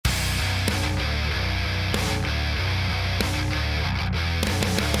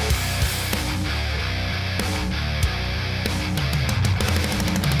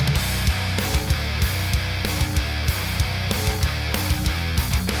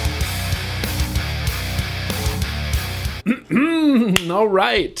All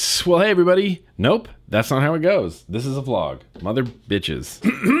right. Well, hey, everybody. Nope, that's not how it goes. This is a vlog. Mother bitches.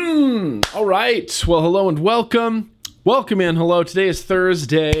 All right. Well, hello and welcome. Welcome in. Hello. Today is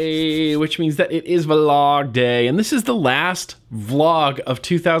Thursday, which means that it is vlog day. And this is the last vlog of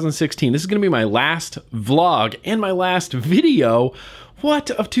 2016. This is going to be my last vlog and my last video.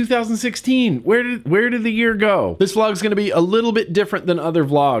 What of 2016? Where did the year go? This vlog is going to be a little bit different than other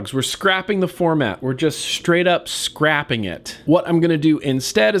vlogs. We're scrapping the format. We're just straight up scrapping it. What I'm going to do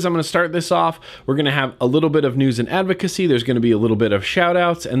instead is I'm going to start this off. We're going to have a little bit of news and advocacy. There's going to be a little bit of shout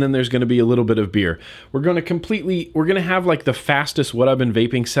outs, and then there's going to be a little bit of beer. We're going to have like the fastest what I've been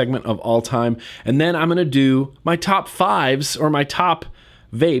vaping segment of all time. And then I'm going to do my top fives or my top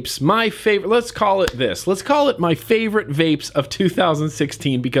vapes, my favorite, let's call it this. Let's call it my favorite vapes of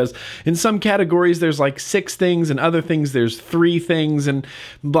 2016, because in some categories there's like 6 things and other things there's 3 things and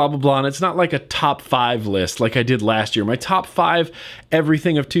blah, blah, blah. And it's not like a top 5 list like I did last year. My top 5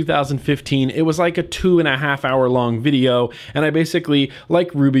 everything of 2015, it was like a 2.5 hour long video. And I basically,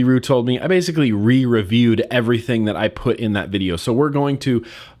 like Ruby Roo told me, I basically re-reviewed everything that I put in that video. So we're going to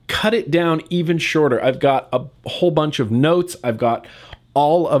cut it down even shorter. I've got a whole bunch of notes. I've got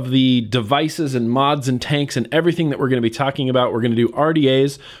all of the devices and mods and tanks and everything that we're going to be talking about. We're going to do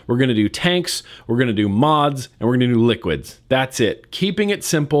RDAs, we're going to do tanks, we're going to do mods, and we're going to do liquids. That's it. Keeping it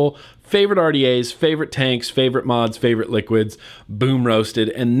simple. Favorite RDAs, favorite tanks, favorite mods, favorite liquids, boom roasted.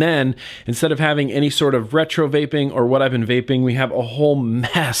 And then instead of having any sort of retro vaping or what I've been vaping, we have a whole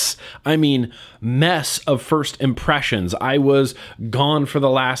mess. I mean, mess of first impressions. I was gone for the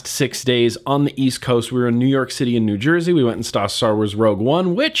last 6 days on the East Coast. We were in New York City and New Jersey. We went and saw Star Wars Rogue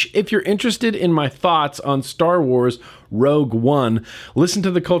One, which if you're interested in my thoughts on Star Wars Rogue One, listen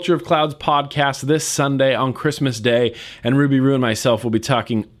to the Culture of Clouds podcast this Sunday on Christmas Day, and Ruby Roo and myself will be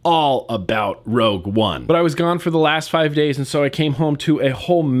talking all about Rogue One. But I was gone for the last 5 days, and so I came home to a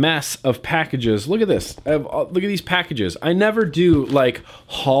whole mess of packages. Look at this. Look at these packages. I never do like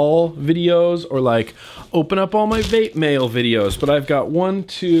haul videos or like open up all my vape mail videos, but I've got 1,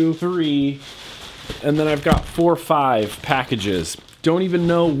 2, 3, and then I've got 4, 5 packages. Don't even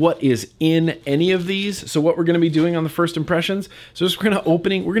know what is in any of these. So what we're going to be doing on the first impressions, so we're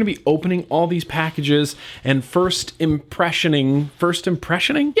going to be opening all these packages and first impressioning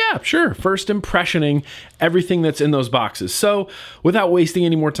everything that's in those boxes. So without wasting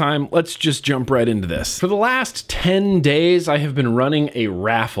any more time, let's just jump right into this. For the last 10 days, I have been running a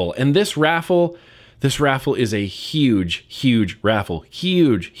raffle, and this raffle is a huge raffle.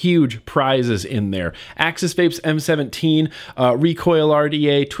 Huge prizes in there. Axis Vapes M17, Recoil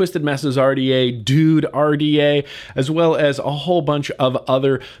RDA, Twisted Messes RDA, Dude RDA, as well as a whole bunch of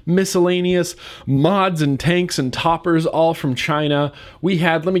other miscellaneous mods and tanks and toppers, all from China. We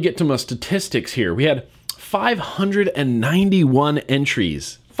had, let me get to my statistics here. We had 591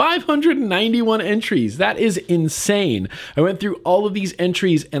 entries. 591 entries. That is insane. I went through all of these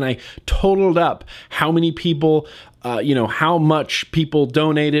entries and I totaled up how many people, how much people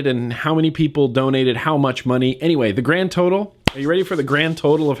donated and how many people donated how much money. Anyway, the grand total. Are you ready for the grand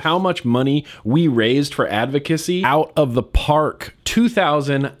total of how much money we raised for advocacy? Out of the park,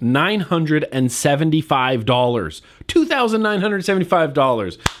 $2,975.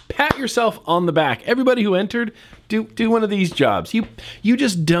 $2,975. Pat yourself on the back. Everybody who entered, do one of these jobs. You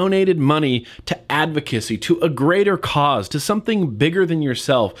just donated money to advocacy, to a greater cause, to something bigger than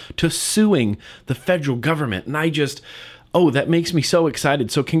yourself, to suing the federal government. And that makes me so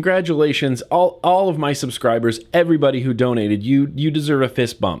excited. So congratulations, all of my subscribers, everybody who donated. You deserve a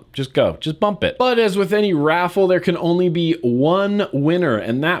fist bump. Just bump it. But as with any raffle, there can only be one winner,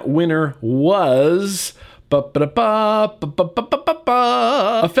 and that winner was a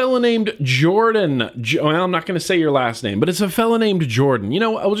fellow named Jordan. Well, I'm not going to say your last name, but it's a fellow named Jordan. I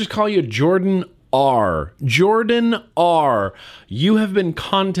will just call you Jordan R. Jordan R. You have been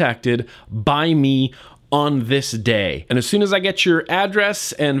contacted by me on this day. And as soon as I get your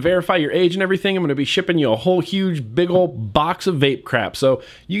address and verify your age and everything, I'm going to be shipping you a whole huge big old box of vape crap. So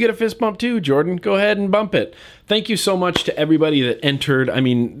you get a fist bump too, Jordan. Go ahead and bump it. Thank you so much to everybody that entered. I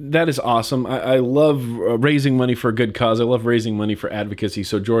mean, that is awesome. I love raising money for a good cause. I love raising money for advocacy.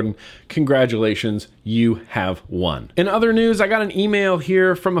 So Jordan, congratulations. You have won. In other news, I got an email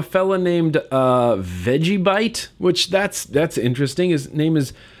here from a fella named Veggiebite, which that's interesting. His name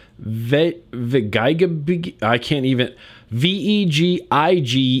is Vegigeybe. I can't even. Vegigeybe.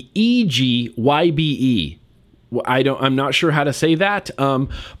 I'm not sure how to say that.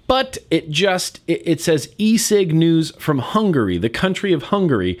 But it says e-cig news from Hungary, the country of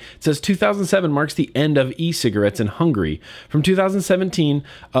Hungary. It says 2007 marks the end of e-cigarettes in Hungary. From 2017,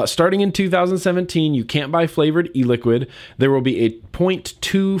 starting in 2017, you can't buy flavored e-liquid. There will be a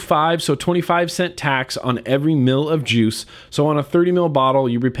 0.25, so 25-cent tax on every mil of juice. So on a 30 ml bottle,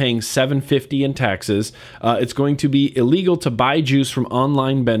 you'll be paying $7.50 in taxes. It's going to be illegal to buy juice from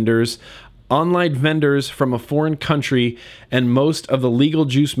online vendors from a foreign country, and most of the legal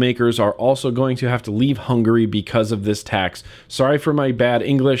juice makers are also going to have to leave Hungary because of this tax. Sorry for my bad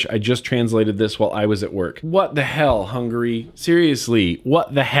English. I just translated this while I was at work. What the hell, Hungary? Seriously,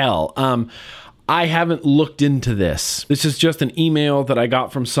 what the hell? I haven't looked into this. This is just an email that I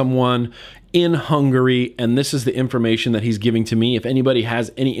got from someone in Hungary, and this is the information that he's giving to me. If anybody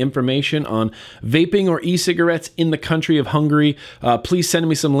has any information on vaping or e-cigarettes in the country of Hungary, please send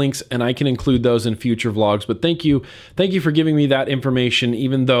me some links and I can include those in future vlogs. But thank you for giving me that information,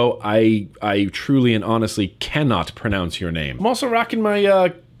 even though I truly and honestly cannot pronounce your name. I'm also rocking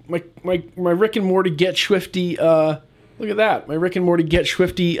my Rick and Morty Get Swifty. Look at that, my Rick and Morty Get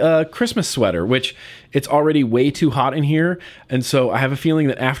Swifty Christmas sweater, which it's already way too hot in here. And so I have a feeling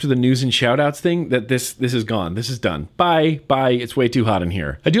that after the news and shoutouts thing, that this is gone. This is done. Bye. It's way too hot in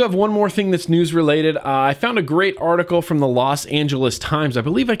here. I do have one more thing that's news related. I found a great article from the Los Angeles Times. I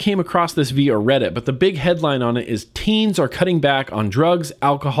believe I came across this via Reddit, but the big headline on it is teens are cutting back on drugs,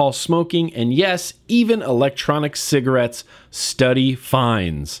 alcohol, smoking, and yes, even electronic cigarettes. Study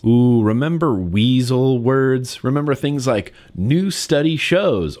finds. Ooh, remember weasel words? Remember things like new study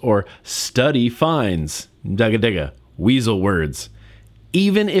shows or study finds. Dugga digga. Weasel words.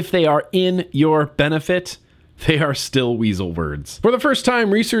 Even if they are in your benefit, they are still weasel words. For the first time,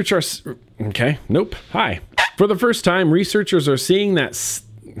 researchers are... Okay, nope. Hi. For the first time, researchers are seeing that...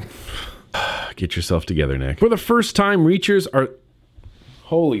 Get yourself together, Nick. For the first time,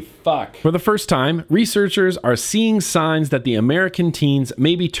 Holy fuck. For the first time, researchers are seeing signs that the American teens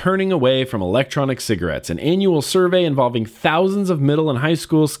may be turning away from electronic cigarettes. An annual survey involving thousands of middle and high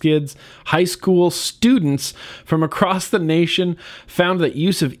school students from across the nation found that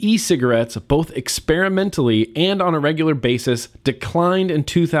use of e-cigarettes, both experimentally and on a regular basis, declined in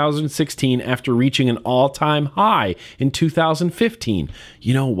 2016 after reaching an all-time high in 2015.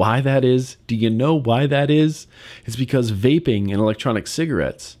 You know why that is? Do you know why that is? It's because vaping and electronic cigarettes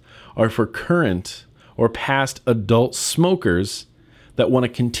are for current or past adult smokers that want to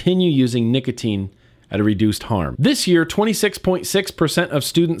continue using nicotine at a reduced harm. This year, 26.6% of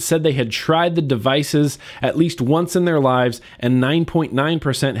students said they had tried the devices at least once in their lives, and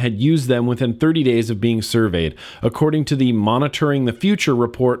 9.9% had used them within 30 days of being surveyed, according to the Monitoring the Future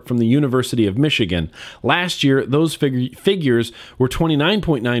report from the University of Michigan. Last year, those figures were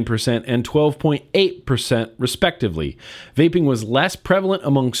 29.9% and 12.8% respectively. Vaping was less prevalent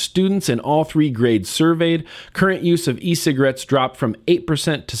among students in all three grades surveyed. Current use of e-cigarettes dropped from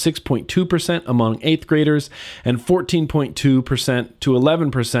 8% to 6.2% among 8th graders and 14.2% to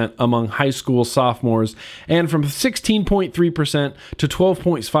 11% among high school sophomores, and from 16.3% to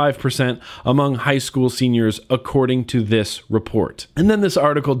 12.5% among high school seniors, according to this report. And then this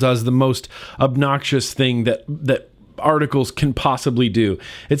article does the most obnoxious thing that articles can possibly do.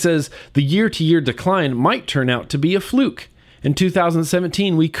 It says the year-to-year decline might turn out to be a fluke. In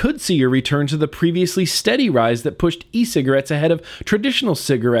 2017, we could see a return to the previously steady rise that pushed e-cigarettes ahead of traditional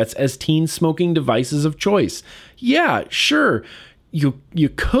cigarettes as teen smoking devices of choice. Yeah, sure. You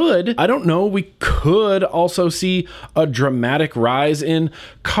could. I don't know. We could also see a dramatic rise in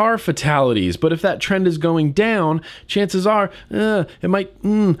car fatalities. But if that trend is going down, chances are it might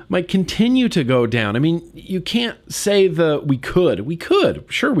continue to go down. I mean, you can't say we could. We could.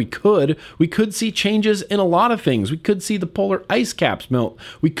 Sure, we could. We could see changes in a lot of things. We could see the polar ice caps melt.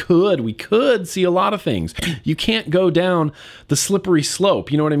 We could see a lot of things. You can't go down the slippery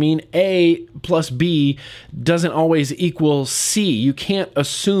slope. You know what I mean? A plus B doesn't always equal C. You can't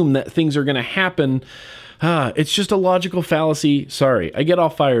assume that things are going to happen. It's just a logical fallacy. Sorry, I get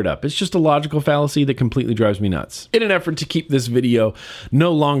all fired up. It's just a logical fallacy that completely drives me nuts. In an effort to keep this video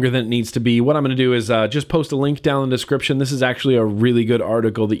no longer than it needs to be, what I'm going to do is just post a link down in the description. This is actually a really good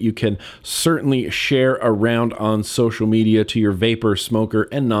article that you can certainly share around on social media to your vapor, smoker,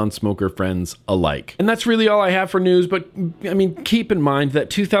 and non-smoker friends alike. And that's really all I have for news, but I mean, keep in mind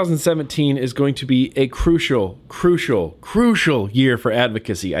that 2017 is going to be a crucial year for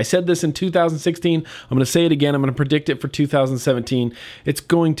advocacy. I said this in 2016. I'm going to say it again. I'm going to predict it for 2017. It's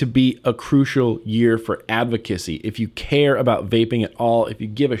going to be a crucial year for advocacy. If you care about vaping at all, if you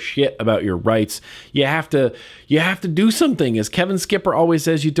give a shit about your rights, you have to do something. As Kevin Skipper always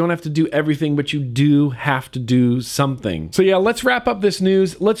says, you don't have to do everything, but you do have to do something. So yeah, let's wrap up this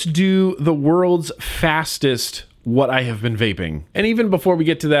news. Let's do the world's fastest what I have been vaping. And even before we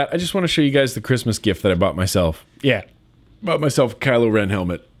get to that, I just want to show you guys the Christmas gift that I bought myself. Yeah, bought myself a Kylo Ren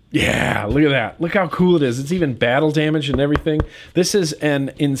helmet. Yeah, look at that. Look how cool it is. It's even battle damage and everything. This is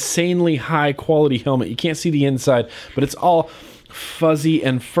an insanely high quality helmet. You can't see the inside, but it's all fuzzy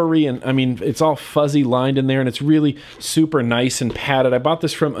and furry, and I mean, it's all fuzzy lined in there, and it's really super nice and padded. I bought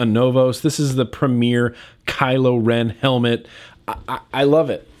this from Anovos. This is the premier Kylo Ren helmet. I love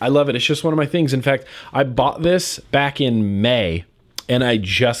it. I love it. It's just one of my things. In fact, I bought this back in May, and I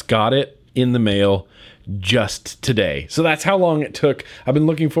just got it in the mail just today. So that's how long it took. I've been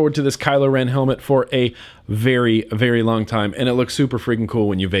looking forward to this Kylo Ren helmet for a very, very long time, and it looks super freaking cool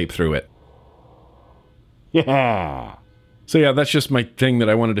when you vape through it. Yeah. So yeah, that's just my thing that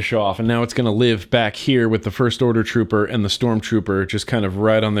I wanted to show off, and now it's going to live back here with the First Order Trooper and the Stormtrooper just kind of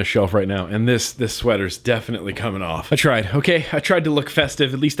right on this shelf right now, and this sweater's definitely coming off. I tried to look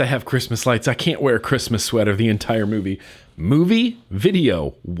festive. At least I have Christmas lights. I can't wear a Christmas sweater the entire movie.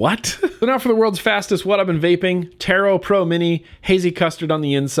 Video? What? So now for the world's fastest what I've been vaping. Taro Pro Mini, hazy custard on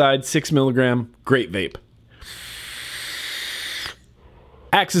the inside, 6 milligram, great vape.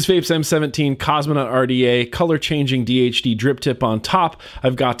 Axis Vapes M17 Cosmonaut RDA, color-changing DHD drip tip on top.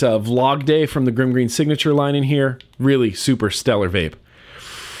 I've got a Vlog Day from the Grimm Green Signature line in here. Really super stellar vape.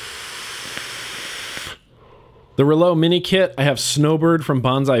 The Relo Mini Kit, I have Snowbird from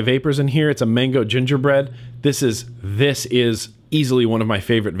Bonsai Vapors in here. It's a mango gingerbread. This is easily one of my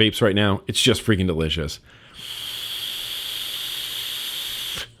favorite vapes right now. It's just freaking delicious.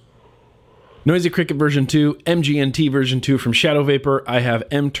 Noisy Cricket version 2, MGNT version 2 from Shadow Vapor. I have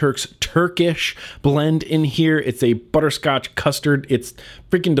M-Turk's Turkish blend in here. It's a butterscotch custard. It's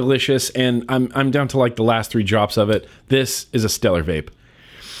freaking delicious, and I'm down to like the last 3 drops of it. This is a stellar vape.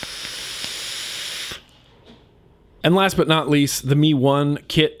 And last but not least, the Mi 1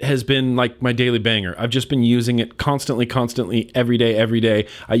 kit has been like my daily banger. I've just been using it constantly, every day.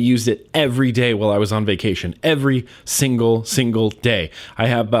 I used it every day while I was on vacation. Every single day. I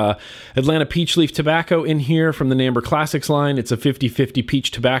have Atlanta Peach Leaf Tobacco in here from the Namber Classics line. It's a 50-50 peach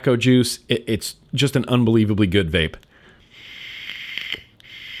tobacco juice. It's just an unbelievably good vape.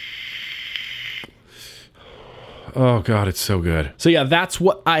 Oh God, it's so good. So yeah, that's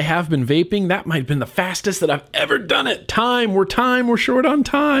what I have been vaping. That might have been the fastest that I've ever done it. We're short on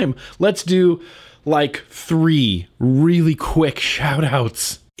time. Let's do like 3 really quick shout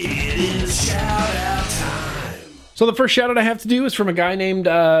outs. It is shout out time. So the first shout out I have to do is from a guy named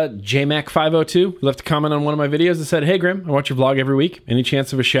JMac502, who left a comment on one of my videos that said, "Hey Grimm, I watch your vlog every week. Any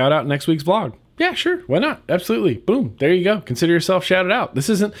chance of a shout out in next week's vlog?" Yeah, sure. Why not? Absolutely. Boom. There you go. Consider yourself shouted out. This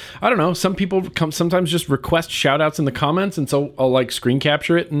isn't, I don't know. Some people sometimes just request shout outs in the comments. And so I'll like screen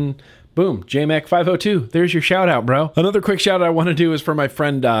capture it and boom, JMac502. There's your shout out, bro. Another quick shout out I want to do is for my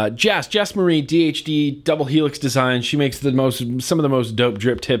friend Jess Marie, DHD Double Helix Design. She makes some of the most dope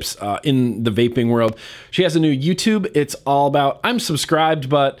drip tips in the vaping world. She has a new YouTube. It's all about, I'm subscribed,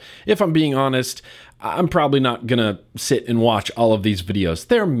 but if I'm being honest, I'm probably not gonna sit and watch all of these videos.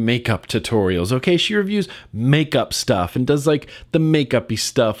 They're makeup tutorials, okay? She reviews makeup stuff and does like the makeup-y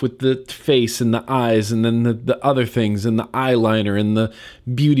stuff with the face and the eyes and then the other things and the eyeliner and the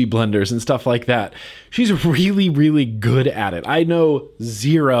beauty blenders and stuff like that. She's really, really good at it. I know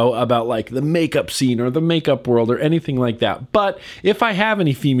zero about like the makeup scene or the makeup world or anything like that. But if I have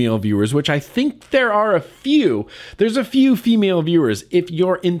any female viewers, which I think there are there's a few female viewers. If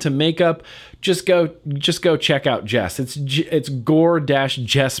you're into makeup, just go check out Jess. It's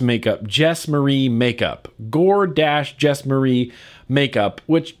Gore-Jess Makeup, Jess Marie Makeup, Gore-Jess Marie Makeup,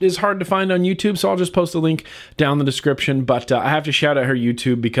 which is hard to find on YouTube. So I'll just post a link down the description. But I have to shout out her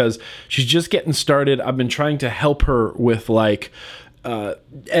YouTube because she's just getting started. I've been trying to help her with like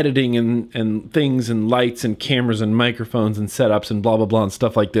editing and things and lights and cameras and microphones and setups and blah, blah, blah and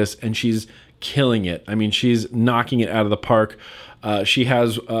stuff like this. And she's killing it. I mean, she's knocking it out of the park. She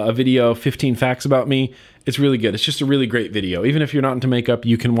has a video, 15 Facts About Me. It's really good. It's just a really great video. Even if you're not into makeup,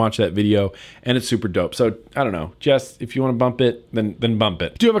 you can watch that video, and it's super dope. So, I don't know. Jess, if you want to bump it, then bump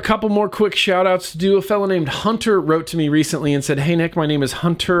it. Do have a couple more quick shout-outs to do. A fellow named Hunter wrote to me recently and said, "Hey, Nick, my name is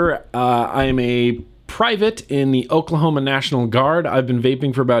Hunter. I am a private in the Oklahoma National Guard. I've been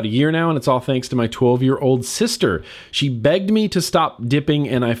vaping for about a year now, and it's all thanks to my 12-year-old sister. She begged me to stop dipping,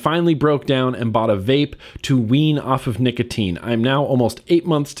 and I finally broke down and bought a vape to wean off of nicotine. I'm now almost 8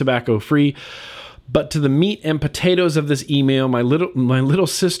 months tobacco-free, But to the meat and potatoes of this email, my little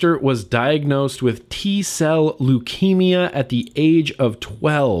sister was diagnosed with T-cell leukemia at the age of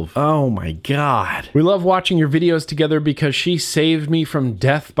 12. Oh my God. We love watching your videos together because she saved me from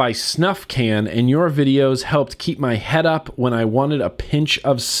death by snuff can, and your videos helped keep my head up when I wanted a pinch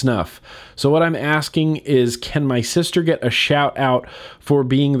of snuff. So what I'm asking is, can my sister get a shout out for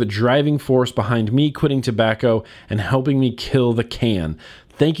being the driving force behind me quitting tobacco and helping me kill the can?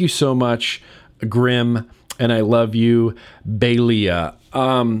 Thank you so much, Grim, and I love you, Bailia.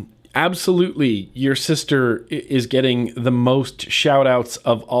 Absolutely, your sister is getting the most shout outs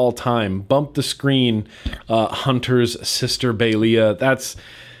of all time. Bump the screen, Hunter's sister Bailia. That's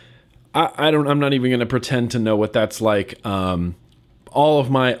I'm not even gonna pretend to know what that's like. All of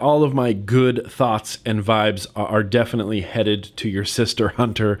my good thoughts and vibes are definitely headed to your sister,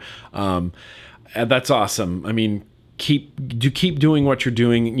 Hunter. And that's awesome. I mean, keep doing what you're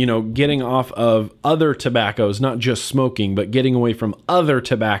doing, you know, getting off of other tobaccos, not just smoking, but getting away from other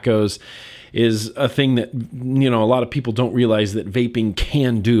tobaccos is a thing that, you know, a lot of people don't realize that vaping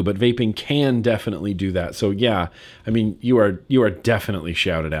can do, but vaping can definitely do that. So yeah, I mean, you are definitely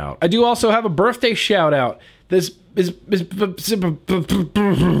shouted out. I do also have a birthday shout out. I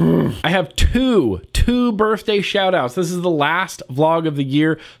have two birthday shout outs. This is the last vlog of the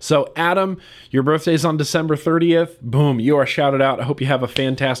year. So Adam, your birthday's on December 30th. Boom, you are shouted out. I hope you have a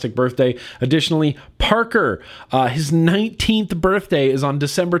fantastic birthday. Additionally, Parker, his 19th birthday is on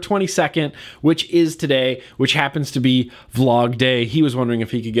December 22nd, which is today, which happens to be vlog day. He was wondering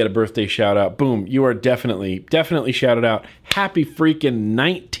if he could get a birthday shout out. Boom, you are definitely shouted out. Happy freaking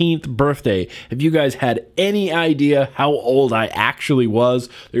 19th birthday. If you guys had any idea how old I actually was,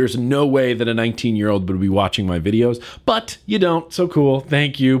 there's no way that a 19-year-old would be watching my videos, but you don't, so cool.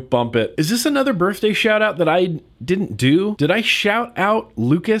 Thank you, bump it. Is this another birthday shout out that I didn't do? Did I shout out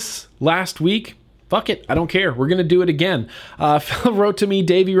Lucas last week? Fuck it, I don't care. We're gonna do it again. Phil wrote to me,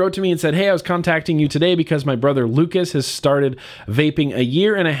 Davey wrote to me and said, hey, I was contacting you today because my brother Lucas has started vaping a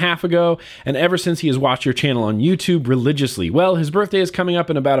year and a half ago, and ever since he has watched your channel on YouTube religiously. Well, his birthday is coming up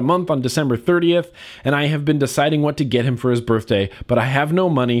in about a month on December 30th, and I have been deciding what to get him for his birthday, but I have no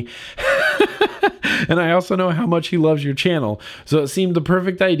money. And I also know how much he loves your channel, so it seemed the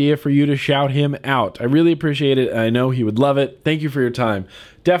perfect idea for you to shout him out. I really appreciate it, and I know he would love it. Thank you for your time.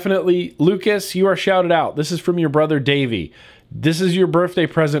 Definitely, Lucas, you are shouted out. This is from your brother Davey. This is your birthday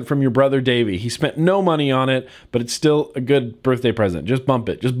present from your brother Davey. He spent no money on it, but it's still a good birthday present. Just bump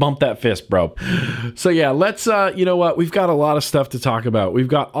it. Just bump that fist, bro. So yeah, let's, you know what? We've got a lot of stuff to talk about. We've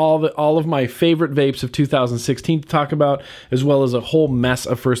got all of my favorite vapes of 2016 to talk about, as well as a whole mess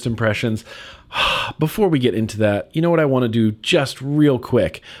of first impressions. Before we get into that, you know what I want to do just real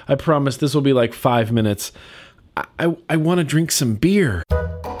quick? I promise this will be like 5 minutes. I want to drink some beer.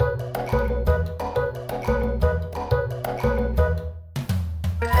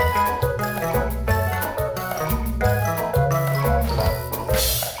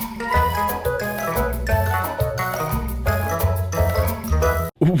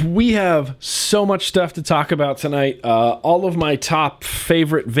 We have so much stuff to talk about tonight. All of my top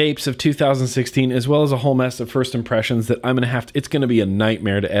favorite vapes of 2016, as well as a whole mess of first impressions that I'm going to have to, it's going to be a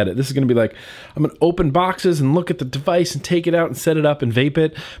nightmare to edit. This is going to be like, I'm going to open boxes and look at the device and take it out and set it up and vape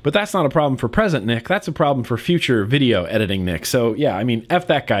it. But that's not a problem for present Nick. That's a problem for future video editing Nick. So yeah, I mean, F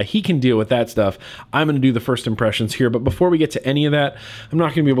that guy. He can deal with that stuff. I'm going to do the first impressions here. But before we get to any of that, I'm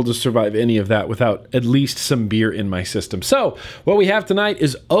not going to be able to survive any of that without at least some beer in my system. So what we have tonight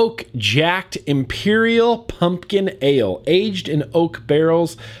is Oak Jacked Imperial Pumpkin Ale, aged in oak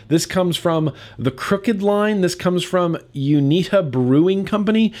barrels. This comes from the Crooked line. This comes from Unita Brewing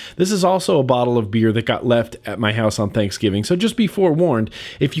Company. This is also a bottle of beer that got left at my house on Thanksgiving. So just be forewarned,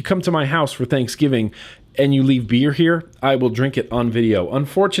 if you come to my house for Thanksgiving and you leave beer here, I will drink it on video.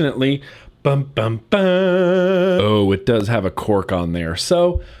 Unfortunately, oh, it does have a cork on there.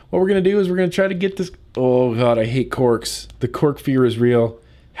 So what we're going to do is we're going to try to get this. Oh God, I hate corks. The cork fear is real.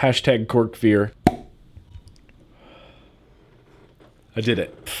 Hashtag cork fear. I did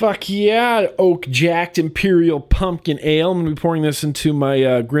it. Fuck yeah, Oak Jacked Imperial Pumpkin Ale. I'm going to be pouring this into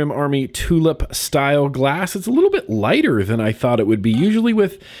my Grim Army Tulip style glass. It's a little bit lighter than I thought it would be. Usually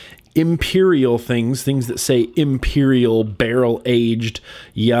with imperial things that say imperial barrel aged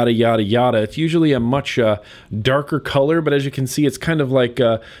yada yada yada, it's usually a much darker color, but as you can see, it's kind of like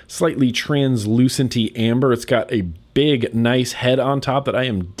a slightly translucent-y amber. It's got a big nice head on top that I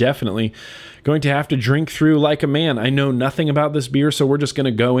am definitely going to have to drink through like a man. I know nothing about this beer, so we're just going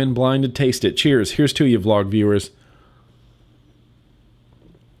to go in blind and taste it. Cheers. Here's to you, vlog viewers.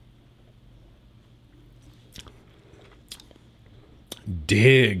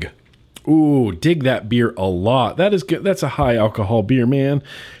 Dig. Ooh, dig that beer a lot. That is good. That's a high alcohol beer, man.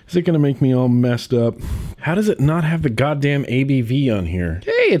 Is it going to make me all messed up? How does it not have the goddamn ABV on here?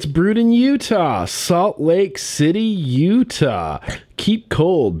 Hey, it's brewed in Utah. Salt Lake City, Utah. Keep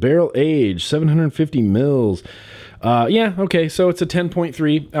cold, barrel aged, 750 mils. Yeah, okay, so it's a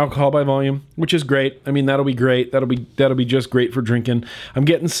 10.3 alcohol by volume, which is great. I mean, that'll be great. That'll be just great for drinking. I'm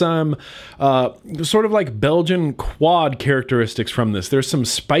getting some sort of like Belgian quad characteristics from this. There's some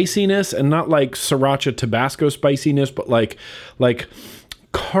spiciness, and not like Sriracha Tabasco spiciness, but like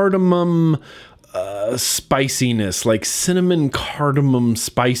cardamom spiciness, like cinnamon cardamom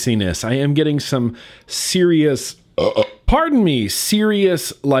spiciness. I am getting some serious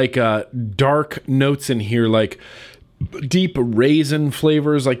serious like dark notes in here, like deep raisin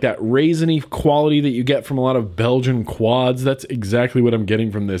flavors, like that raisiny quality that you get from a lot of Belgian quads. That's exactly what I'm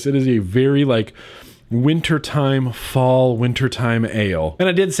getting from this. It is a very like wintertime ale. And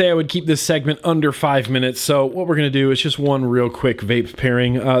I did say I would keep this segment under 5 minutes, so what we're going to do is just one real quick vape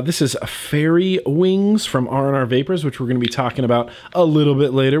pairing. This is Fairy Wings from R&R Vapors, which we're going to be talking about a little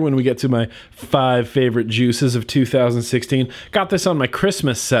bit later when we get to my 5 favorite juices of 2016. Got this on my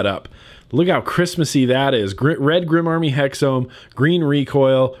Christmas setup. Look how Christmassy that is. Red Grim Army Hexome, green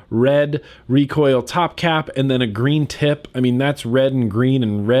recoil, red recoil top cap, and then a green tip. I mean, that's red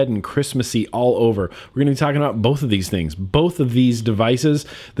and Christmassy all over. We're going to be talking about both of these things. Both of these devices,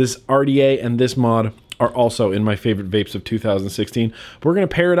 this RDA and this mod, are also in my favorite vapes of 2016. We're going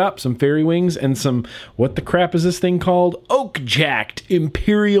to pair it up, some Fairy Wings and some, what the crap is this thing called? Oak Jacked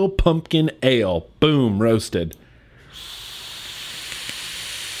Imperial Pumpkin Ale. Boom, roasted.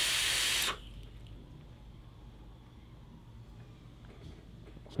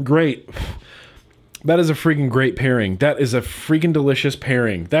 Great. That is a freaking great pairing. That is a freaking delicious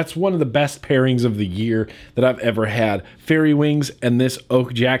pairing. That's one of the best pairings of the year that I've ever had. Fairy Wings and this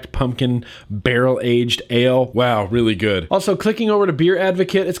Oak Jacked Pumpkin Barrel Aged Ale. Wow, really good. Also, clicking over to Beer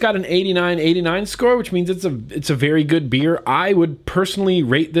Advocate, it's got an 89 score, which means it's a very good beer. I would personally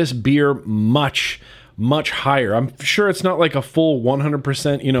rate this beer much higher. I'm sure it's not like a full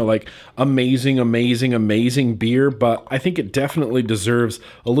 100%, like amazing beer, but I think it definitely deserves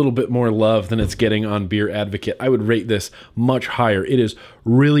a little bit more love than it's getting on Beer Advocate. I would rate this much higher. It is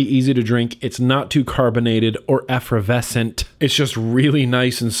really easy to drink. It's not too carbonated or effervescent. It's just really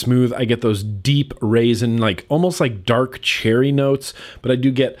nice and smooth. I get those deep raisin, like almost like dark cherry notes, but I do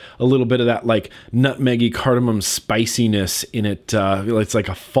get a little bit of that like nutmeggy cardamom spiciness in it. It's like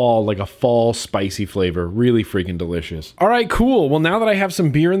a fall spicy flavor. Really freaking delicious. All right, cool. Well, now that I have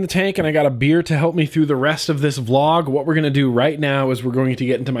some beer in the tank and I got a beer to help me through the rest of this vlog, what we're going to do right now is we're going to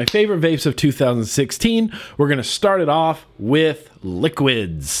get into my favorite vapes of 2016. We're going to start it off with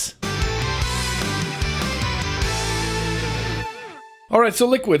liquids. All right, so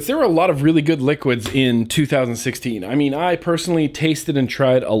liquids. There were a lot of really good liquids in 2016. I mean, I personally tasted and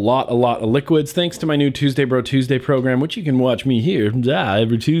tried a lot of liquids thanks to my new Tuesday Bro Tuesday program, which you can watch me here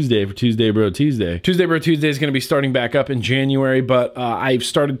every Tuesday for Tuesday Bro Tuesday. Tuesday Bro Tuesday is going to be starting back up in January, but I've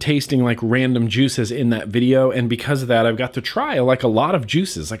started tasting like random juices in that video, and because of that, I've got to try like a lot of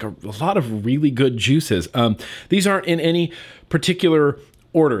juices, like a lot of really good juices. These aren't in any particular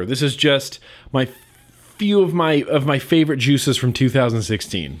order. This is just my few of my favorite juices from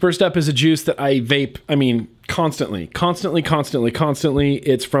 2016. First up is a juice that I vape, constantly.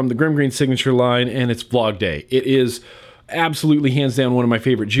 It's from the Grimm Green Signature line, and it's Vlog Day. It is absolutely hands down one of my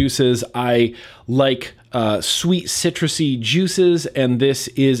favorite juices. I like sweet citrusy juices, and this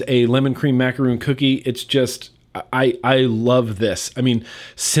is a lemon cream macaroon cookie. It's just, I love this.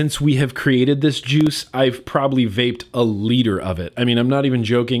 Since we have created this juice, I've probably vaped a liter of it. I'm not even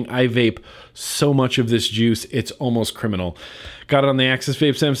joking. I vape so much of this juice, it's almost criminal. Got it on the Axis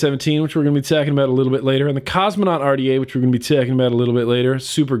Vapes M17, which we're going to be talking about a little bit later, and the Cosmonaut RDA, which we're going to be talking about a little bit later.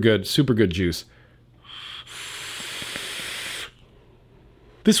 Super good juice.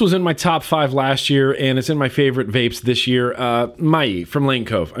 This was in my top 5 last year, and it's in my favorite vapes this year. Mai from Lane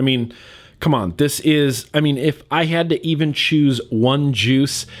Cove. Come on, this is, if I had to even choose one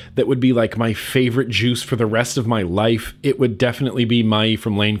juice that would be like my favorite juice for the rest of my life, it would definitely be Mai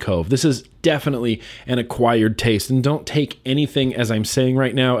from Lane Cove. This is definitely an acquired taste, and don't take anything as I'm saying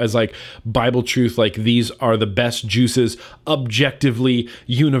right now as like Bible truth, like these are the best juices objectively,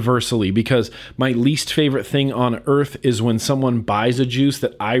 universally, because my least favorite thing on earth is when someone buys a juice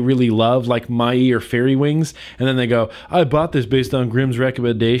that I really love, like Mai or Fairy Wings, and then they go, I bought this based on Grimm's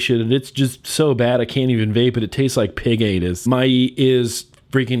recommendation, and it's just so bad I can't even vape it. It tastes like pig anus. Mai is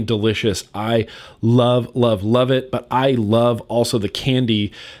freaking delicious. I love it, but I love also the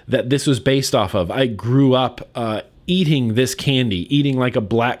candy that this was based off of. I grew up eating this candy, eating like a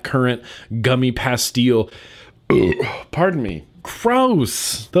black currant gummy pastille. Pardon me.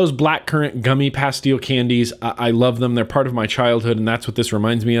 Gross. Those black currant gummy pastille candies, I love them. They're part of my childhood, and that's what this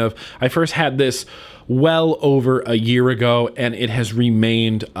reminds me of. I first had this well over a year ago, and it has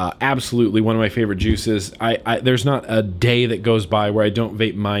remained absolutely one of my favorite juices. There's not a day that goes by where I don't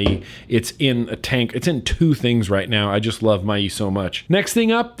vape Mai. It's in a tank. It's in 2 things right now. I just love Mai so much. Next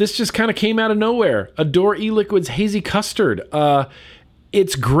thing up, this just kind of came out of nowhere. Adore E-Liquid's Hazy Custard.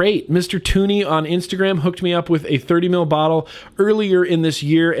 It's great. Mr. Tooney on Instagram hooked me up with a 30 ml bottle earlier in this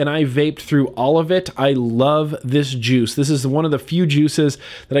year, and I vaped through all of it. I love this juice. This is one of the few juices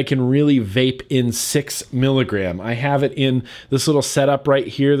that I can really vape in 6 milligram. I have it in this little setup right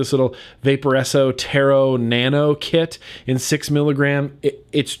here, this little Vaporesso Taro Nano kit in 6 milligram.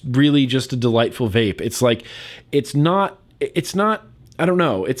 It's really just a delightful vape. It's not, I don't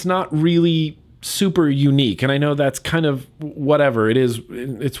know, it's not really super unique, and I know that's kind of whatever it is.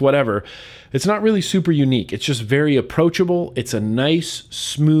 It's whatever. It's not really super unique. It's just very approachable. It's a nice,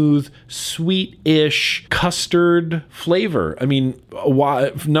 smooth, sweet-ish custard flavor. I mean,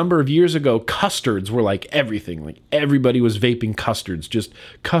 a number of years ago, custards were like everything. Like everybody was vaping custards, just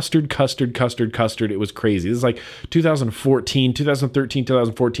custard. It was crazy. This is like 2013,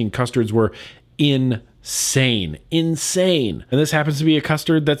 2014. Custards were insane. And this happens to be a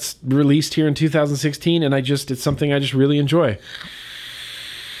custard that's released here in 2016, and it's something I just really enjoy.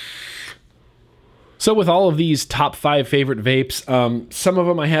 So with all of these top 5 favorite vapes, some of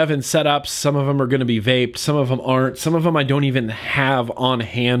them I have in setups, some of them are going to be vaped, some of them aren't, some of them I don't even have on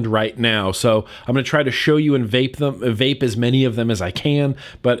hand right now. So I'm going to try to show you and vape as many of them as I can,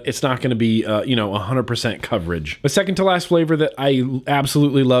 but it's not going to be 100% coverage. The second to last flavor that I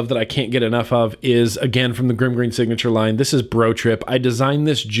absolutely love that I can't get enough of is, again, from the Grimm Green signature line. This is Bro Trip. I designed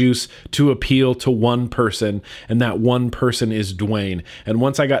this juice to appeal to one person, and that one person is Dwayne. And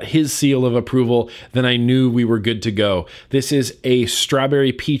once I got his seal of approval, then I knew we were good to go. This is a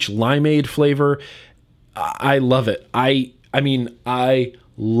strawberry peach limeade flavor. I love it. I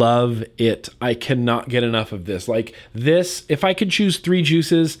love it. I cannot get enough of this. Like this, if I could choose 3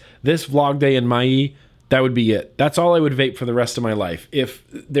 juices, this, Vlog Day, and Mai, that would be it. That's all I would vape for the rest of my life. If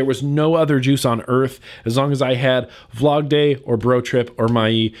there was no other juice on earth, as long as I had Vlog Day or Bro Trip or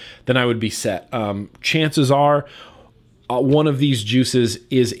Mai, then I would be set. Chances are, one of these juices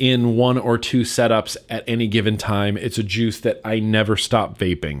is in 1 or 2 setups at any given time. It's a juice that I never stop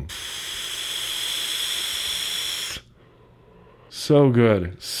vaping. So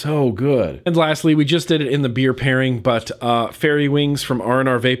good. And lastly, we just did it in the beer pairing, but Fairy Wings from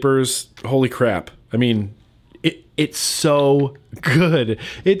R&R Vapors, holy crap. I mean, it's so good.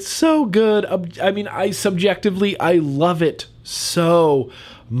 It's so good. I mean, I love it so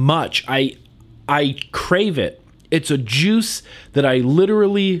much. I crave it. It's a juice that I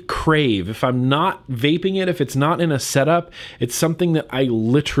literally crave. If I'm not vaping it, if it's not in a setup, it's something that I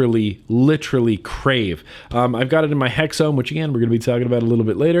literally crave. I've got it in my Hexome, which again, we're going to be talking about a little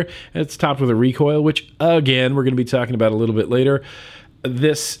bit later. And it's topped with a recoil, which again, we're going to be talking about a little bit later.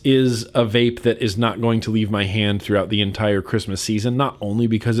 This is a vape that is not going to leave my hand throughout the entire Christmas season, not only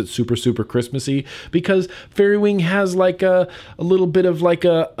because it's super Christmassy, because Fairy Wing has like a little bit of like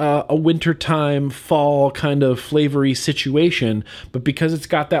a wintertime, fall kind of flavory situation, but because it's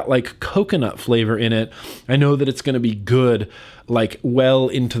got that like coconut flavor in it, I know that it's going to be good like well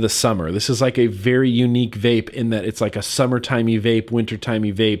into the summer. This is like a very unique vape in that it's like a summertimey vape,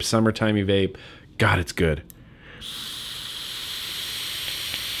 wintertimey vape, summertimey vape. God, it's good.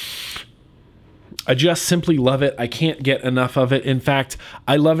 I just simply love it. I can't get enough of it. In fact,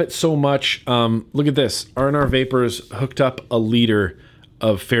 I love it so much. Look at this. R&R Vapors hooked up a liter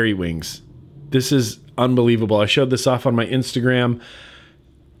of Fairy Wings. This is unbelievable. I showed this off on my Instagram.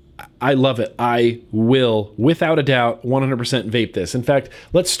 I love it. I will, without a doubt, 100% vape this. In fact,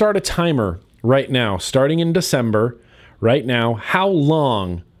 let's start a timer right now, starting in December. Right now, how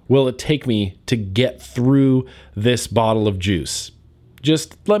long will it take me to get through this bottle of juice?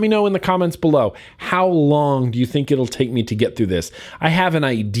 Just let me know in the comments below. How long do you think it'll take me to get through this? I have an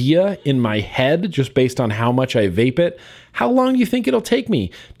idea in my head, just based on how much I vape it. How long do you think it'll take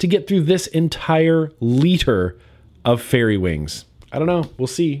me to get through this entire liter of Fairy Wings? I don't know. We'll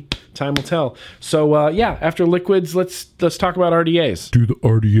see. Time will tell. So yeah, after liquids, let's talk about RDAs. Do the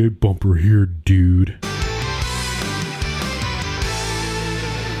RDA bumper here, dude.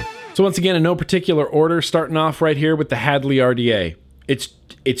 So once again, in no particular order, starting off right here with the Hadley RDA.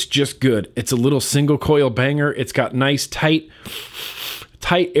 It's just good. It's a little single coil banger. It's got nice tight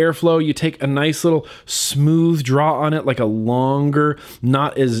tight airflow. You take a nice little smooth draw on it, like a longer,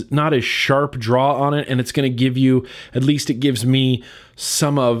 not as sharp draw on it, and it's going to give you, at least it gives me,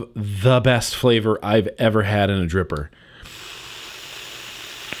 some of the best flavor I've ever had in a dripper.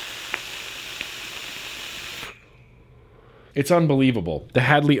 It's unbelievable. The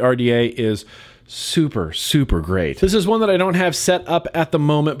Hadley RDA is super, super great. This is one that I don't have set up at the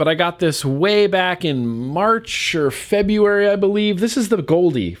moment, but I got this way back in March or February, I believe. This is the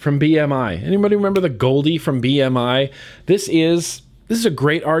Goldie from BMI. Anybody remember the Goldie from BMI? This is a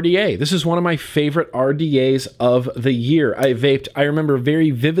great RDA. This is one of my favorite RDAs of the year. I remember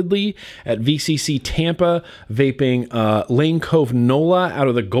very vividly at VCC Tampa, vaping Lane Cove NOLA out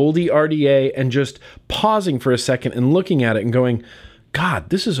of the Goldie RDA and just pausing for a second and looking at it and going, God,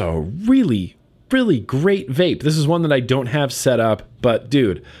 this is a really, really great vape. This is one that I don't have set up, but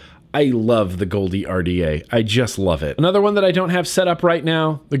dude, I love the Goldie RDA. I just love it. Another one that I don't have set up right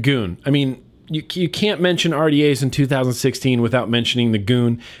now, the Goon. I mean, you can't mention RDAs in 2016 without mentioning the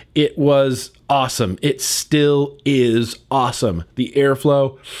Goon. It was awesome. It still is awesome. The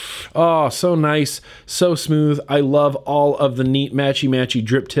airflow, oh, so nice, so smooth. I love all of the neat matchy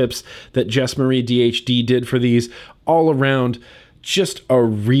drip tips that Jess Marie DHD did for these. All around, just a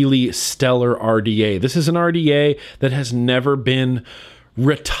really stellar RDA. This is an RDA that has never been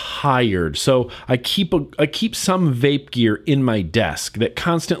retired. So I keep some vape gear in my desk that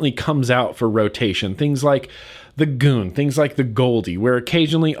constantly comes out for rotation. Things like the Goon, things like the Goldie, where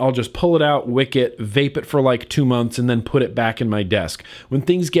occasionally I'll just pull it out, wick it, vape it for like 2 months, and then put it back in my desk. When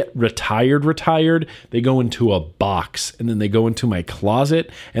things get retired, they go into a box, and then they go into my closet,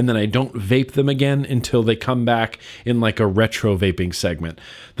 and then I don't vape them again until they come back in like a retro vaping segment.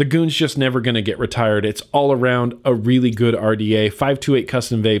 The Goon's just never going to get retired. It's all around a really good RDA. 528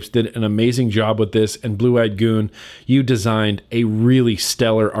 Custom Vapes did an amazing job with this, and Blue Eyed Goon, you designed a really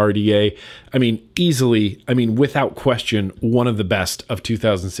stellar RDA. I mean, easily, without question, one of the best of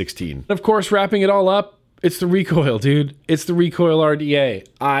 2016. And of course, wrapping it all up, it's the Recoil, dude. It's the Recoil RDA.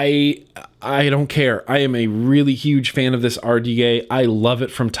 I don't care. I am a really huge fan of this RDA. I love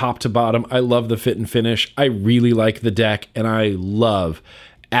it from top to bottom. I love the fit and finish. I really like the deck, and I love,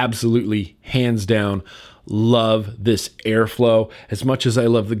 absolutely, hands down, love this airflow. As much as I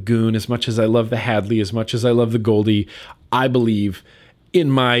love the Goon, as much as I love the Hadley, as much as I love the Goldie, I believe, in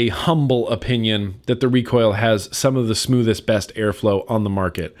my humble opinion, that the Recoil has some of the smoothest, best airflow on the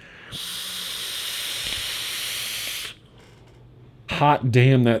market. Hot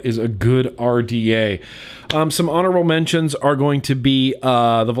damn, that is a good RDA. Some honorable mentions are going to be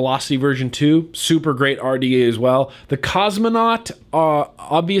the Velocity version 2. Super great RDA as well. The Cosmonaut,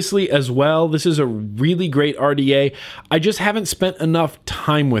 obviously, as well. This is a really great RDA. I just haven't spent enough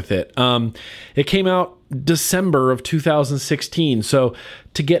time with it. It came out December of 2016. So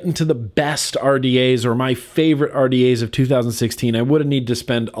to get into the best RDAs or my favorite RDAs of 2016, I would have needed to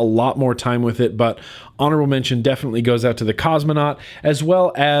spend a lot more time with it, but honorable mention definitely goes out to the Cosmonaut, as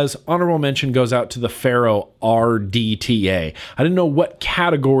well as honorable mention goes out to the Pharaoh RDTA. I didn't know what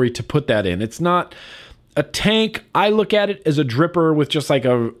category to put that in. It's not a tank. I look at it as a dripper with just like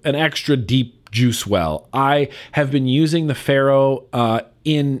an extra deep juice well. I have been using the Pharaoh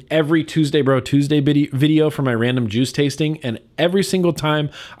in every Tuesday Bro Tuesday video for my random juice tasting, and every single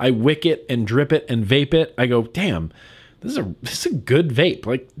time I wick it and drip it and vape it, I go, damn, this is a good vape.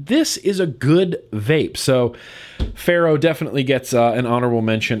 Like, this is a good vape. So Pharaoh definitely gets an honorable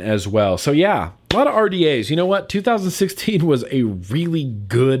mention as well. So yeah, a lot of RDAs. You know what? 2016 was a really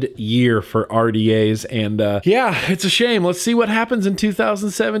good year for RDAs. And yeah, it's a shame. Let's see what happens in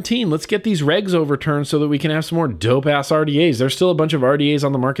 2017. Let's get these regs overturned so that we can have some more dope-ass RDAs. There's still a bunch of RDAs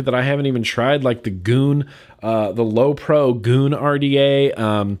on the market that I haven't even tried, like the Goon, the Low Pro Goon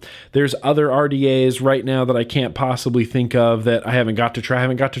RDA. There's other RDAs right now that I can't possibly think of that I haven't got to try. I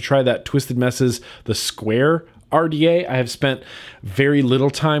haven't got to try that Twisted Messes, the Square RDA. I have spent very little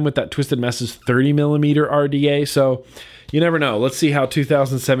time with that Twisted Messes 30 millimeter RDA, so you never know. Let's see how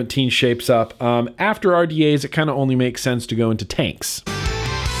 2017 shapes up. After RDAs, it kind of only makes sense to go into tanks.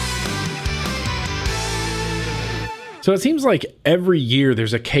 So it seems like every year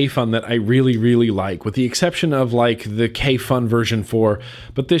there's a K-Fun that I really, really like, with the exception of like the K-Fun version 4.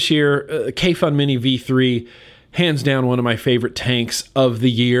 But this year, K-Fun Mini V3, hands down one of my favorite tanks of the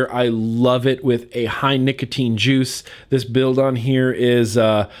year. I love it with a high nicotine juice. This build on here is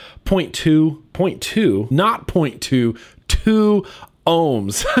 0.2, not 0.2, 2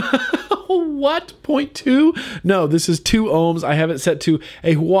 ohms. What? 0.2? No, this is 2 ohms. I have it set to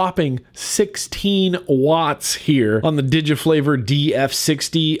a whopping 16 watts here on the Digiflavor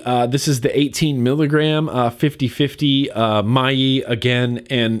DF60. This is the 18 milligram 50/50 Mai again,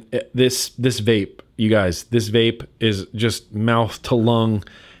 and this vape, you guys, this vape is just mouth to lung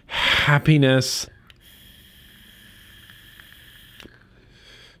happiness.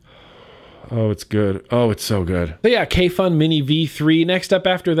 Oh, it's good. Oh, it's so good. So yeah, Kayfun Mini V3. Next up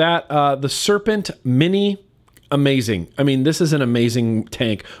after that, the Serpent Mini. Amazing. I mean, this is an amazing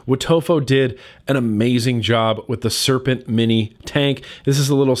tank. Wotofo did an amazing job with the Serpent Mini tank. This is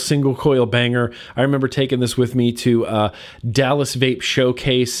a little single coil banger. I remember taking this with me to Dallas Vape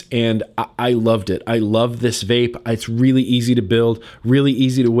Showcase, and I loved it. I love this vape. It's really easy to build, really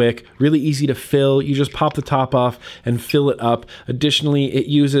easy to wick, really easy to fill. You just pop the top off and fill it up. Additionally, it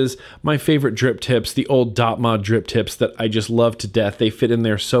uses my favorite drip tips, the old Dot Mod drip tips that I just love to death. They fit in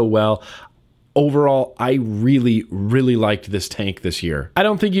there so well. Overall, I really, really liked this tank this year. I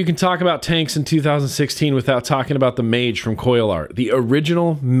don't think you can talk about tanks in 2016 without talking about the Mage from Coil Art. The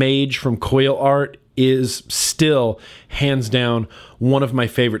original Mage from Coil Art is still, hands down, one of my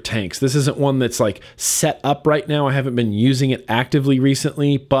favorite tanks. This isn't one that's like set up right now. I haven't been using it actively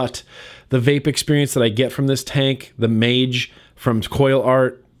recently, but the vape experience that I get from this tank, the Mage from Coil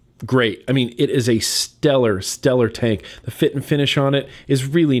Art, great. I mean, it is a stellar tank. The fit and finish on it is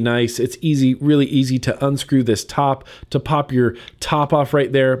really nice. It's easy, really easy to unscrew this top, to pop your top off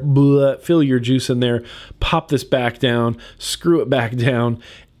right there, fill your juice in there, pop this back down, screw it back down.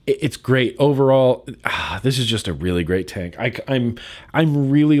 It's great. Overall, this is just a really great tank. I'm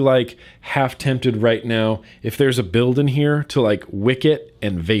really like half tempted right now if there's a build in here to like wick it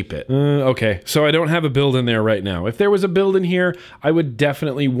and vape it. Okay, so I don't have a build in there right now. If there was a build in here, I would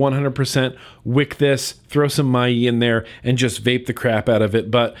definitely 100% wick this, throw some Mai in there, and just vape the crap out of it.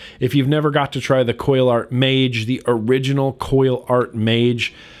 But if you've never got to try the Coil Art Mage, the original Coil Art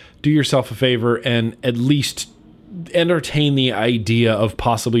Mage, do yourself a favor and at least entertain the idea of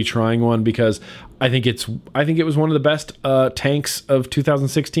possibly trying one, because I think it was one of the best tanks of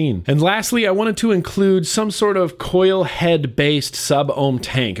 2016. And lastly, I wanted to include some sort of coil head based sub-ohm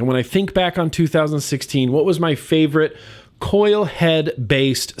tank. And when I think back on 2016, what was my favorite coil head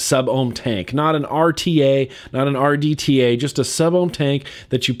based sub-ohm tank? Not an RTA, not an RDTA, just a sub-ohm tank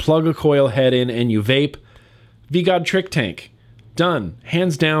that you plug a coil head in and you vape. VGOD Trick Tank. Done.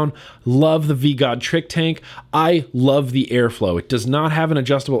 Hands down, love the VGOD Trick Tank. I love the airflow. It does not have an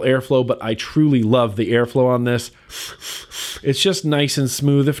adjustable airflow, but I truly love the airflow on this. It's just nice and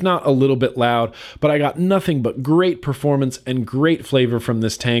smooth, if not a little bit loud, but I got nothing but great performance and great flavor from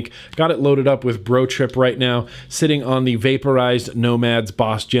this tank. Got it loaded up with Bro Trip right now, sitting on the vaporized Nomads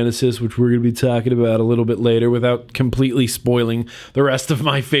Boss Genesis, which we're going to be talking about a little bit later without completely spoiling the rest of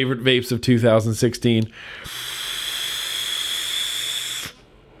my favorite vapes of 2016.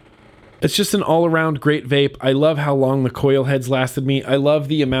 It's just an all-around great vape. I love how long the coil heads lasted me. I love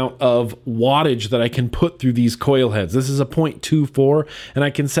the amount of wattage that I can put through these coil heads. This is a 0.24, and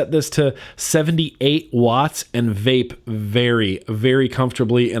I can set this to 78 watts and vape very, very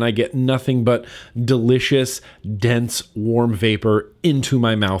comfortably, and I get nothing but delicious, dense, warm vapor into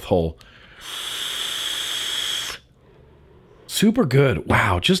my mouth hole. Super good.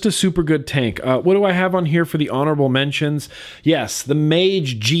 Wow, just a super good tank. What do I have on here for the honorable mentions? Yes, the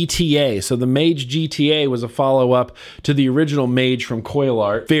Mage GTA. So the Mage GTA was a follow-up to the original Mage from Coil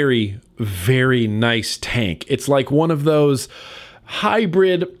Art. Very, very nice tank. It's like one of those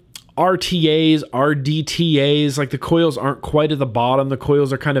hybrid RTAs, RDTAs, like the coils aren't quite at the bottom. The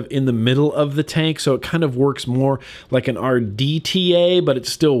coils are kind of in the middle of the tank, so it kind of works more like an RDTA, but it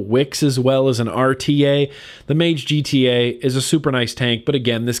still wicks as well as an RTA. The Mage GTA is a super nice tank, but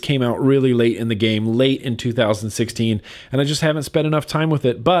again, this came out really late in the game, late in 2016, and I just haven't spent enough time with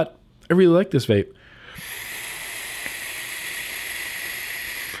it, but I really like this vape.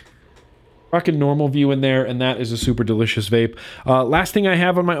 Rocking normal view in there, and that is a super delicious vape. Last thing I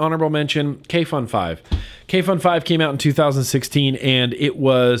have on my honorable mention, Kayfun 5. Kayfun 5 came out in 2016, and it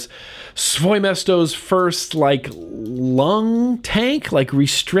was Svoimesto's first like lung tank, like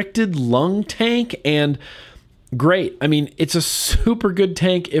restricted lung tank, and great. I mean, it's a super good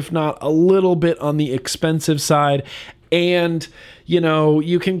tank, if not a little bit on the expensive side. And, you know,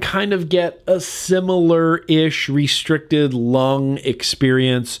 you can kind of get a similar-ish restricted lung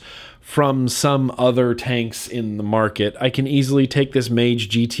experience from some other tanks in the market. I can easily take this Mage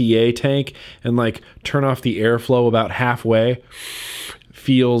GTA tank and like turn off the airflow about halfway.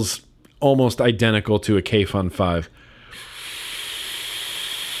 Feels almost identical to a Kayfun 5.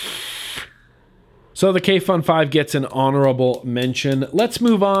 So the K-Fun 5 gets an honorable mention. Let's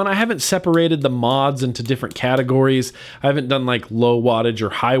move on. I haven't separated the mods into different categories. I haven't done like low wattage or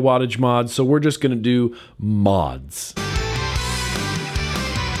high wattage mods, so we're just going to do mods.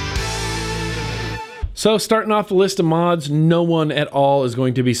 So starting off the list of mods, no one at all is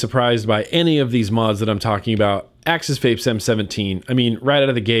going to be surprised by any of these mods that I'm talking about. Axis Vapes M17. I mean, right out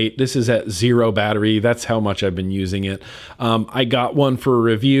of the gate, this is at 0 battery. That's how much I've been using it. I got one for a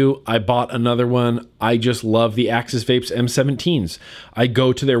review. I bought another one. I just love the Axis Vapes M17s. I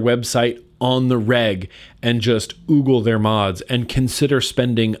go to their website on the reg and just oogle their mods and consider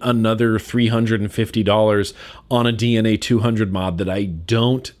spending another $350 on a DNA 200 mod that I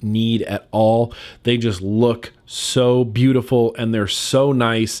don't need at all. They just look so beautiful and they're so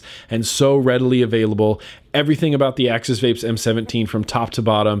nice and so readily available. Everything about the Axis Vapes M17 from top to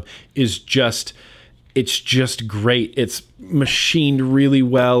bottom is just, it's just great. It's machined really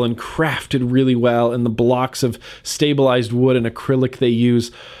well and crafted really well, and the blocks of stabilized wood and acrylic they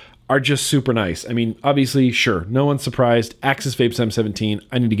use are just super nice. I mean, obviously, sure, no one's surprised. Axis Vapes M17,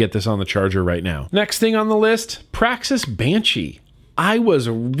 I need to get this on the charger right now. Next thing on the list, Praxis Banshee. I was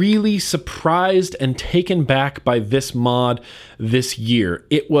really surprised and taken back by this mod this year.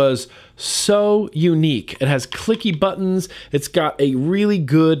 It was so unique. It has clicky buttons. It's got a really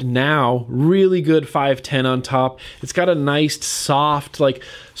good 510 on top. It's got a nice, soft, like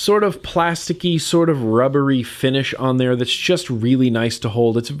sort of plasticky, sort of rubbery finish on there that's just really nice to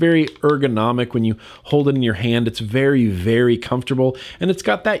hold. It's very ergonomic when you hold it in your hand. It's very, very comfortable. And it's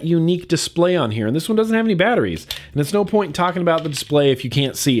got that unique display on here. And this one doesn't have any batteries. And it's no point in talking about the display if you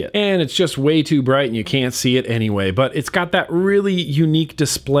can't see it. And it's just way too bright and you can't see it anyway. But it's got that really unique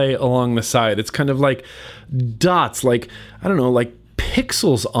display along the side. It's kind of like dots, like, I don't know, like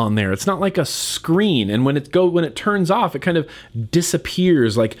pixels on there. It's not like a screen, and when it turns off, it kind of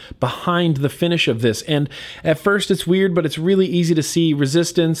disappears like behind the finish of this. And at first it's weird, but it's really easy to see.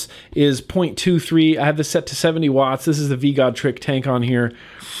 Resistance is 0.23. I have this set to 70 watts. This is the VGOD Trick tank on here.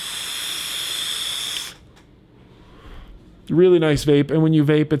 Really nice vape, and when you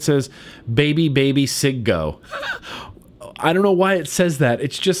vape it says baby baby sig go. I don't know why it says that.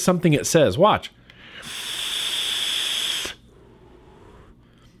 It's just something it says. Watch.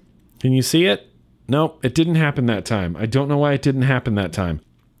 Can you see it? Nope, it didn't happen that time. I don't know why it didn't happen that time.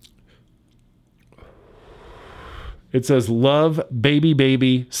 It says love baby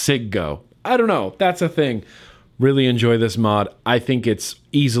baby sig go. I don't know. That's a thing. Really enjoy this mod. I think it's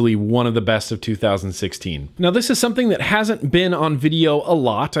easily one of the best of 2016. Now, this is something that hasn't been on video a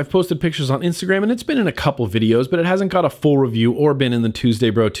lot. I've posted pictures on Instagram and it's been in a couple videos, but it hasn't got a full review or been in the Tuesday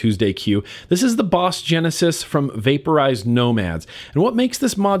Bro Tuesday queue. This is the Boss Genesis from Vaporized Nomads. And what makes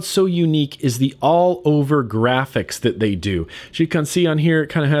this mod so unique is the all-over graphics that they do. As you can see on here, it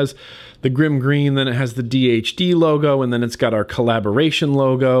kind of has the Grim Green, then it has the DHD logo, and then it's got our collaboration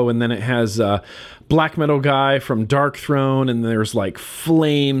logo, and then it has Black Metal Guy from Dark Throne, and there's like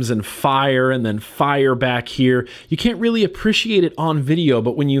flames and fire, and then fire back here. You can't really appreciate it on video,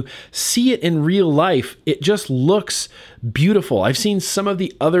 but when you see it in real life, it just looks beautiful. I've seen some of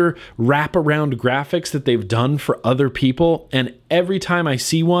the other wraparound graphics that they've done for other people, and every time I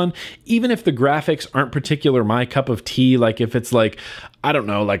see one, even if the graphics aren't particular my cup of tea, like if it's like, I don't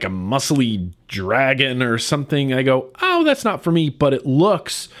know, like a muscly dragon or something, I go, oh, that's not for me, but it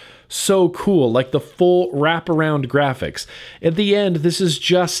looks so cool, like the full wraparound graphics. At the end, this is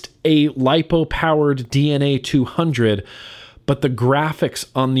just a lipo-powered DNA 200, but the graphics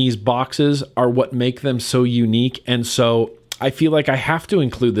on these boxes are what make them so unique, and so I feel like I have to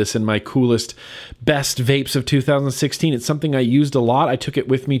include this in my coolest, best vapes of 2016. It's something I used a lot. I took it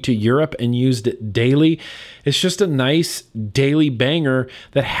with me to Europe and used it daily. It's just a nice daily banger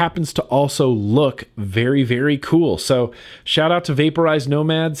that happens to also look very, very cool. So shout out to Vaporized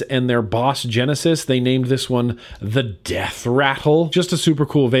Nomads and their Boss Genesis. They named this one the Death Rattle. Just a super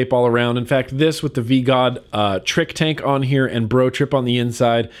cool vape all around. In fact, this with the VGOD Trick Tank on here and Bro Trip on the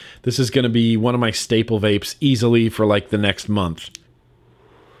inside, this is going to be one of my staple vapes easily for like the next month.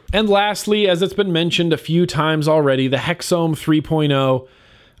 And lastly, as it's been mentioned a few times already, the Hexohm 3.0.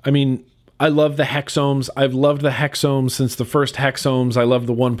 I mean, I love the Hexohms. I've loved the Hexohms since the first Hexohms. I love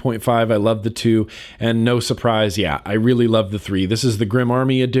the 1.5. I love the 2. And no surprise, yeah, I really love the 3. This is the Grim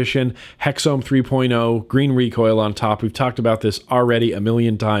Army edition, Hexohm 3.0, green recoil on top. We've talked about this already a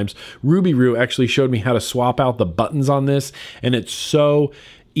million times. Ruby Roo actually showed me how to swap out the buttons on this, and it's so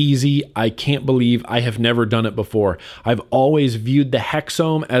easy. I can't believe I have never done it before. I've always viewed the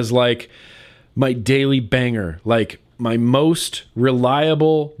Hexohm as like my daily banger, like my most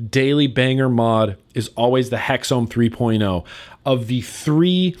reliable daily banger mod is always the Hexome 3.0. Of the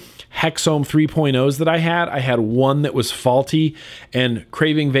 3 Hexome 3.0s that I had one that was faulty, and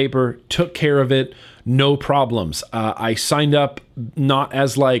Craving Vapor took care of it. No problems. I signed up not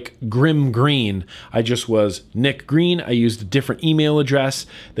as like Grim Green. I just was Nick Green. I used a different email address.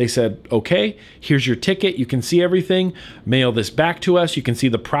 They said, okay, here's your ticket. You can see everything. Mail this back to us. You can see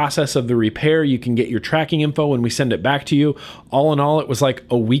the process of the repair. You can get your tracking info when we send it back to you. All in all, it was like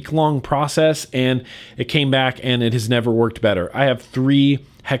a week-long process, and it came back, and it has never worked better. I have 3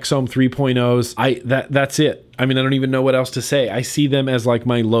 Hexome 3.0s. That's it. I mean, I don't even know what else to say. I see them as like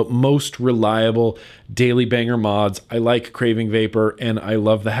my most reliable daily banger mods. I like Craving Vapor, and I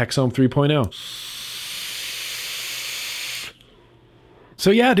love the Hexome 3.0.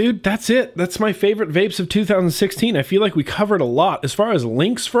 So yeah, dude, that's it. That's my favorite vapes of 2016. I feel like we covered a lot. As far as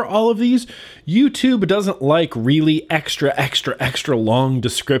links for all of these, YouTube doesn't like really extra long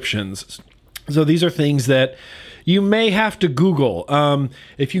descriptions. So these are things that you may have to Google.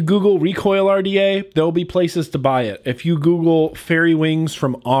 If you Google Recoil RDA, there'll be places to buy it. If you Google Fairy Wings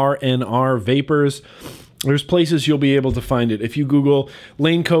from RNR Vapors, there's places you'll be able to find it. If you Google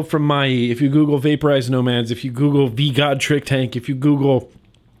Lane Cove from Mai, if you Google Vaporized Nomads, if you Google V-God Trick Tank, if you Google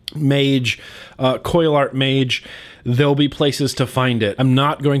Mage, Coil Art Mage, there'll be places to find it. I'm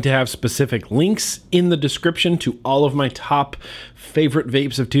not going to have specific links in the description to all of my top favorite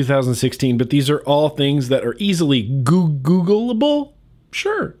vapes of 2016, but these are all things that are easily Googleable.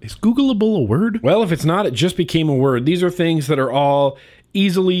 Sure. Is Googleable a word? Well, if it's not, it just became a word. These are things that are all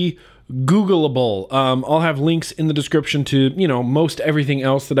easily Googleable. I'll have links in the description to, most everything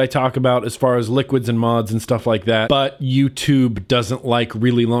else that I talk about as far as liquids and mods and stuff like that. But YouTube doesn't like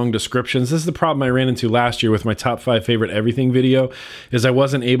really long descriptions. This is the problem I ran into last year with my top 5 favorite everything video, is I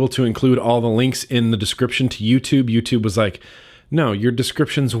wasn't able to include all the links in the description to YouTube. YouTube was like, no, your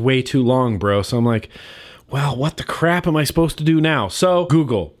description's way too long, bro. So I'm like, well, what the crap am I supposed to do now? So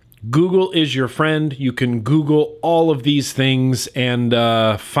Google. Google is your friend. You can Google all of these things and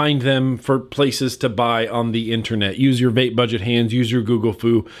find them for places to buy on the internet. Use your vape budget hands. Use your Google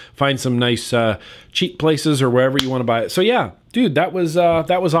Foo. Find some nice cheap places or wherever you want to buy it. So yeah, dude, that was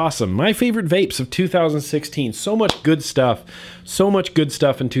awesome. My favorite vapes of 2016. So much good stuff. So much good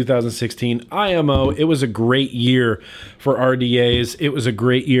stuff in 2016. IMO, it was a great year for RDAs. It was a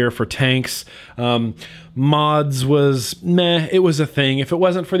great year for tanks. Mods was meh. It was a thing. If it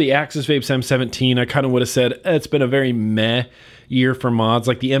wasn't for the Axis Vapes M17, I kind of would have said it's been a very meh year for mods.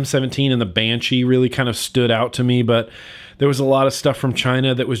 Like the M17 and the Banshee really kind of stood out to me, but there was a lot of stuff from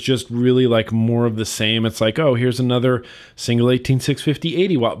China that was just really like more of the same. It's like, oh, here's another single 18650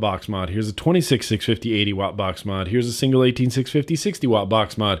 80 watt box mod. Here's a 26650 80 watt box mod. Here's a single 18650 60 watt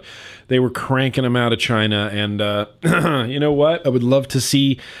box mod. They were cranking them out of China, and you know what? I would love to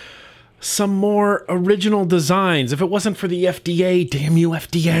see some more original designs. If it wasn't for the FDA, damn you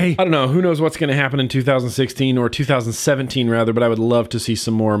FDA. I don't know, who knows what's going to happen in 2016 or 2017 rather, but I would love to see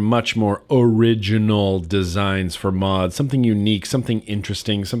some much more original designs for mods. Something unique, something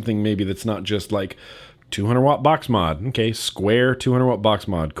interesting, something maybe that's not just like 200 watt box mod. Okay, square 200 watt box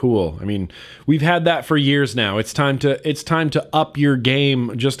mod. Cool. I mean, we've had that for years now. It's time to up your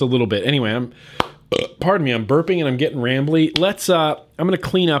game just a little bit. Anyway, pardon me, I'm burping and I'm getting rambly. I'm going to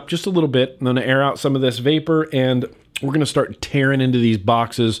clean up just a little bit. I'm going to air out some of this vapor, and we're going to start tearing into these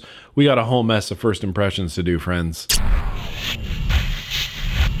boxes. We got a whole mess of first impressions to do, friends.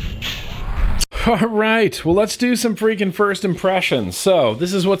 All right, well, let's do some freaking first impressions. So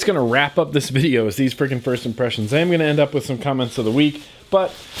this is what's going to wrap up this video, is these freaking first impressions. I am going to end up with some comments of the week,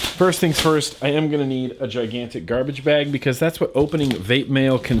 but first things first, I am going to need a gigantic garbage bag, because that's what opening vape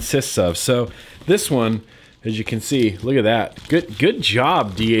mail consists of. So this one, as you can see, look at that. Good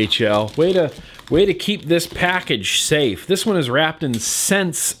job, DHL. Way to keep this package safe. This one is wrapped in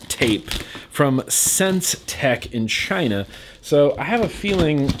Sense tape from Sense Tech in China. So I have a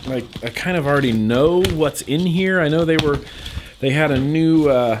feeling like I kind of already know what's in here. I know they had a new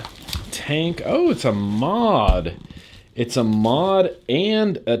tank. Oh, it's a mod. It's a mod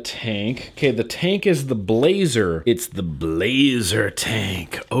and a tank. Okay, the tank is the Blazer. It's the Blazer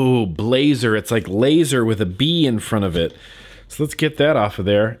tank. Oh, Blazer. It's like laser with a B in front of it. So let's get that off of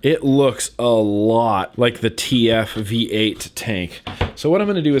there. It looks a lot like the TF V8 tank. So what I'm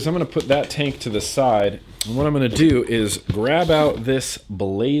going to do is I'm going to put that tank to the side. And what I'm going to do is grab out this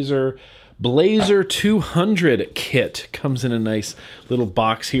Blazer 200 kit. Comes in a nice little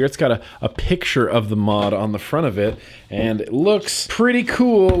box here. It's got a picture of the mod on the front of it, and it looks pretty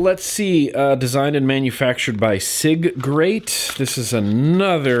cool. Let's see. Designed and manufactured by Sigrate. This is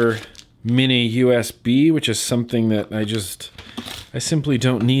another mini USB, which is something that I simply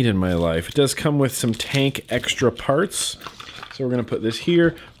don't need in my life. It does come with some tank extra parts. So we're going to put this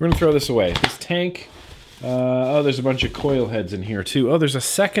here. We're going to throw this away. This tank, oh, there's a bunch of coil heads in here too. Oh, there's a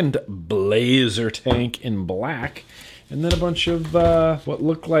second Blazer tank in black. And then a bunch of what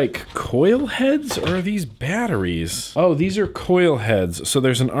look like coil heads, or are these batteries? Oh, these are coil heads. So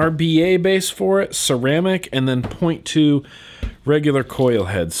there's an RBA base for it, ceramic, and then 0.2 regular coil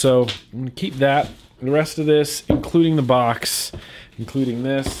heads. So I'm going to keep that. The rest of this, including the box, including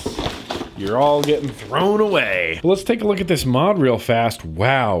this, you're all getting thrown away. Well, let's take a look at this mod real fast.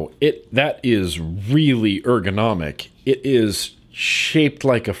 Wow, that is really ergonomic. It is shaped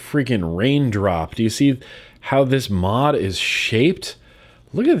like a freaking raindrop. Do you see how this mod is shaped?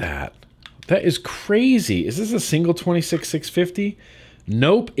 Look at that. That is crazy. Is this a single 26-650?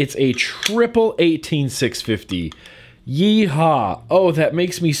 Nope, it's a triple 18-650. Yeehaw. Oh, that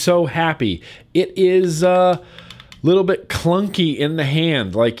makes me so happy. It is a little bit clunky in the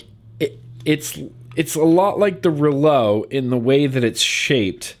hand. Like, it's a lot like the Rouleau in the way that it's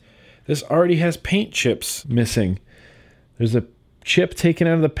shaped. This already has paint chips missing. There's a chip taken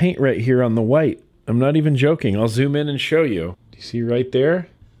out of the paint right here on the white. I'm not even joking. I'll zoom in and show you. Do you see right there?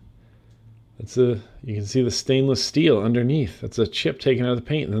 You can see the stainless steel underneath. That's a chip taken out of the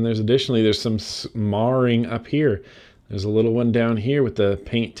paint. And then there's some marring up here. There's a little one down here with the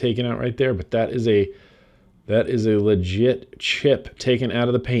paint taken out right there, but that is a legit chip taken out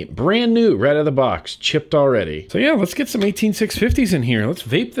of the paint. Brand new, right out of the box, chipped already. So yeah, let's get some 18650s in here. Let's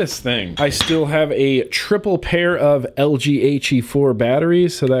vape this thing. I still have a triple pair of LG HE4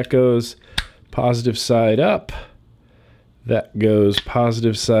 batteries, so that goes positive side up. That goes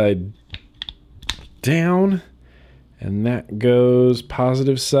positive side down. And that goes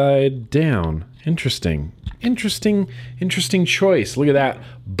positive side down. Interesting choice. Look at that.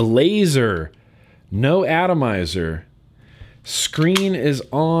 Blazer. No atomizer. Screen is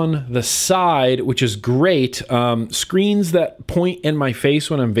on the side, which is great. Screens that point in my face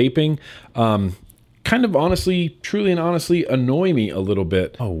when I'm vaping kind of truly and honestly annoy me a little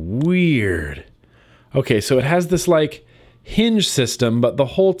bit. Oh, weird. Okay, so it has this like hinge system, but the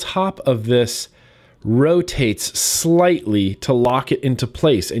whole top of this rotates slightly to lock it into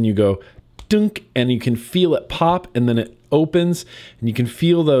place, and you go dunk, and you can feel it pop, and then it opens, and you can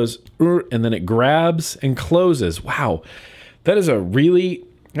feel those, and then it grabs and closes. Wow, that is a really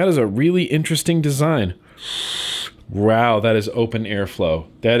interesting design. Wow, that is open airflow.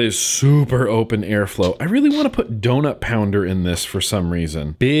 That is super open airflow. I really want to put Donut Pounder in this for some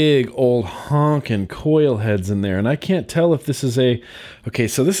reason. Big old honkin' coil heads in there, and I can't tell if this is okay,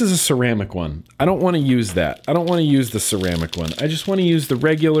 so this is a ceramic one. I don't want to use that. I don't want to use the ceramic one. I just want to use the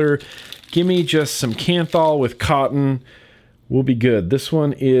regular. Give me just some Kanthal with cotton. We'll be good. This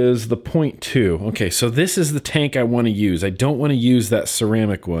one is the 0.2. Okay, so this is the tank I want to use. I don't want to use that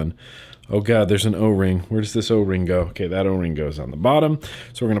ceramic one. Oh God, there's an O-ring. Where does this O-ring go? Okay, that O-ring goes on the bottom.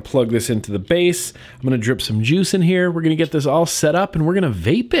 So we're gonna plug this into the base. I'm gonna drip some juice in here. We're gonna get this all set up and we're gonna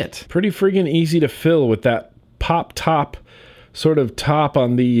vape it. Pretty friggin' easy to fill with that pop top, sort of top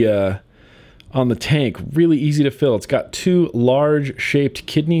on the tank. Really easy to fill. It's got two large shaped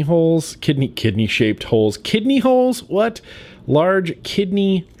kidney holes. Kidney shaped holes. Kidney holes? What? Large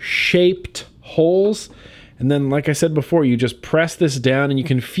kidney shaped holes. And then, like I said before, you just press this down and you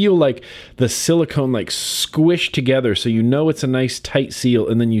can feel like the silicone like squish together, so you know it's a nice tight seal,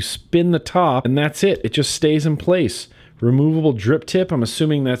 and then you spin the top and that's it. It just stays in place. Removable drip tip. I'm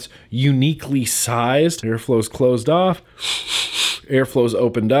assuming that's uniquely sized. Airflow's closed off. Airflow's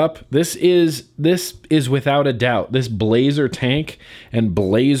opened up. This is without a doubt, this Blazer tank and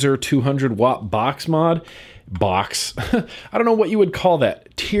Blazer 200 watt box mod. I don't know what you would call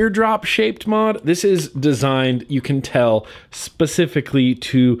that. Teardrop shaped mod. This is designed, you can tell, specifically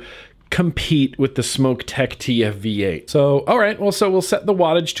to compete with the Smoke-Tech TF-V8. So, all right, well, so we'll set the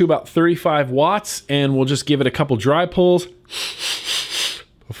wattage to about 35 watts and we'll just give it a couple dry pulls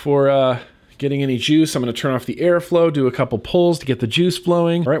before getting any juice. I'm going to turn off the airflow, do a couple pulls to get the juice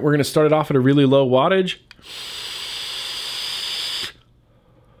flowing. All right, we're going to start it off at a really low wattage.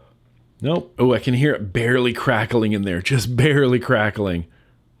 Nope. Oh, I can hear it barely crackling in there. Just barely crackling.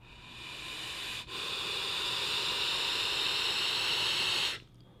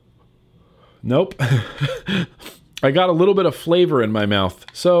 Nope. I got a little bit of flavor in my mouth.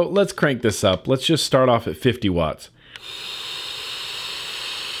 So let's crank this up. Let's just start off at 50 watts.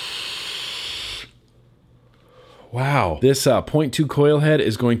 Wow. This 0.2 coil head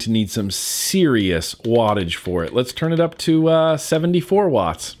is going to need some serious wattage for it. Let's turn it up to 74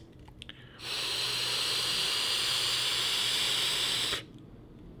 watts.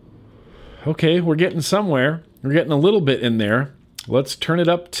 Okay, we're getting somewhere. We're getting a little bit in there. Let's turn it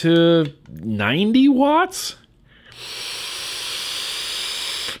up to 90 watts.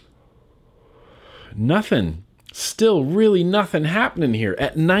 Nothing. Still really nothing happening here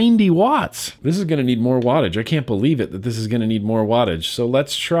at 90 watts. This is going to need more wattage. I can't believe it that this is going to need more wattage. So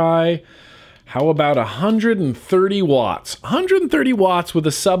let's try, how about 130 watts? 130 watts with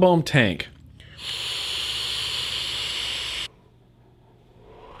a sub-ohm tank.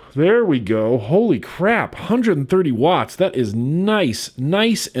 There we go. Holy crap, 130 watts. That is nice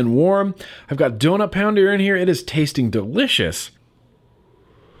and warm. I've got Donut Pounder in here. It is tasting delicious.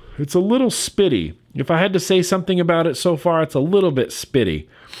 It's a little spitty. If I had to say something about it so far, it's a little bit spitty.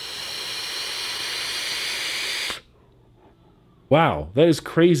 Wow, that is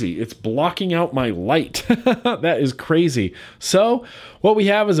crazy. It's blocking out my light. That is crazy. So, what we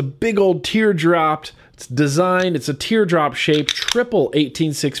have is a big old teardrop. It's designed, it's a teardrop shape, triple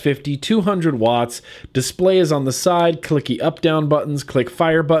 18650, 200 watts. Display is on the side, clicky up-down buttons, click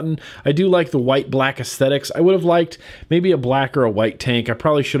fire button. I do like the white-black aesthetics. I would have liked maybe a black or a white tank. I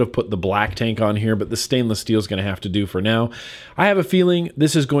probably should have put the black tank on here, but the stainless steel is going to have to do for now. I have a feeling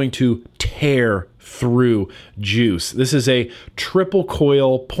this is going to tear through juice. This is a triple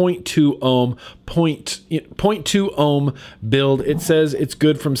coil 0.2 ohm build. It says it's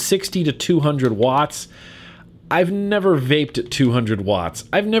good from 60 to 200 watts. I've never vaped at 200 watts.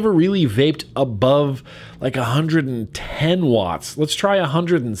 I've never really vaped above like 110 watts. Let's try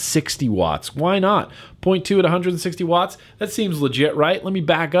 160 watts. Why not? 0.2 at 160 watts? That seems legit, right? Let me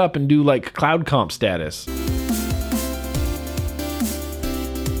back up and do like cloud comp status.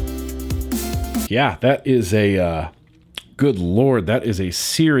 Yeah, that is a, good lord, that is a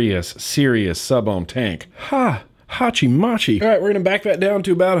serious sub-ohm tank. Hachi machi. All right, we're gonna back that down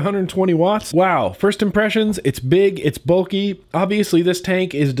to about 120 watts. Wow, first impressions, it's big, it's bulky. Obviously, this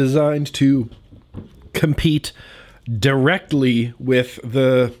tank is designed to compete directly with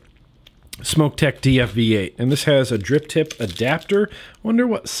the Smoke-Tech DFV8. And this has a drip tip adapter. Wonder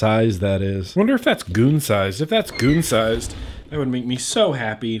what size that is. Wonder if that's goon sized. If that's goon sized, that would make me so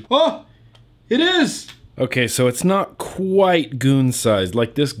happy. Oh! It is! Okay, so it's not quite goon sized.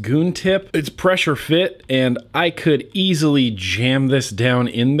 Like this goon tip, it's pressure fit, and I could easily jam this down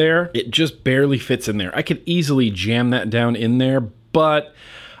in there. It just barely fits in there. I could easily jam that down in there, but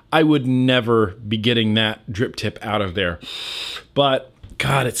I would never be getting that drip tip out of there. But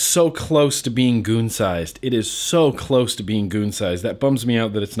God, it's so close to being goon sized. It is so close to being goon sized. That bums me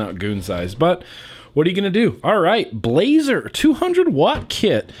out that it's not goon sized, but what are you going to do? All right, Blazer 200 watt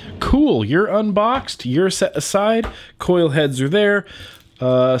kit. Cool, you're unboxed, you're set aside. Coil heads are there.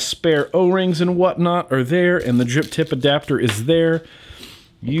 Spare O-rings and whatnot are there, and the drip tip adapter is there.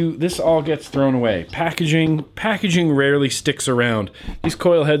 This all gets thrown away. Packaging rarely sticks around. These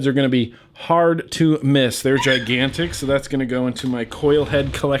coil heads are going to be hard to miss. They're gigantic, so that's going to go into my coil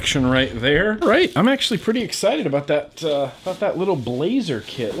head collection right there. Right, I'm actually pretty excited about that little Blazer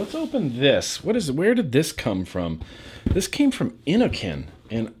kit. Let's open this. Where did this come from? This came from Innokin.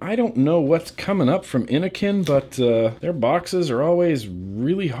 And I don't know what's coming up from Innokin, but their boxes are always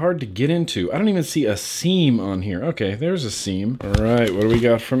really hard to get into. I don't even see a seam on here. Okay, there's a seam. All right, what do we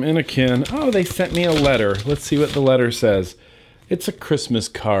got from Innokin? Oh, they sent me a letter. Let's see what the letter says. It's a Christmas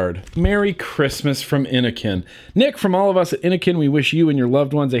card. Merry Christmas from Innokin. Nick, from all of us at Innokin, we wish you and your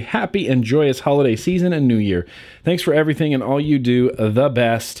loved ones a happy and joyous holiday season and new year. Thanks for everything and all you do. The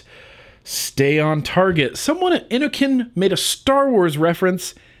best. Stay on target. Someone at Innokin made a Star Wars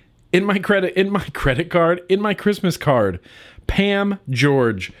reference in my Christmas card. Pam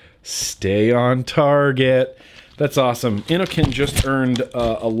George. Stay on target. That's awesome. Innokin just earned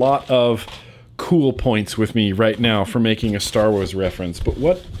a lot of cool points with me right now for making a Star Wars reference. But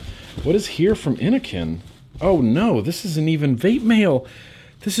what is here from Innokin? Oh no, this isn't even vape mail.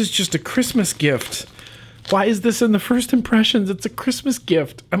 This is just a Christmas gift. Why is this in the first impressions? It's a Christmas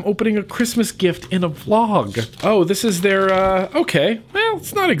gift. I'm opening a Christmas gift in a vlog. Oh, this is their, okay. Well,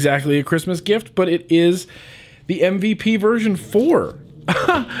 it's not exactly a Christmas gift, but it is the MVP version 4.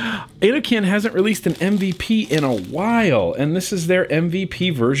 Innokin hasn't released an MVP in a while, and this is their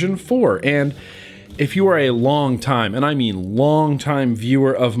MVP version 4. And if you are a long time, and I mean long time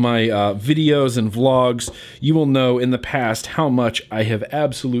viewer of my videos and vlogs, you will know in the past how much I have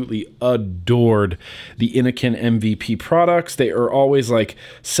absolutely adored the Innokin MVP products. They are always like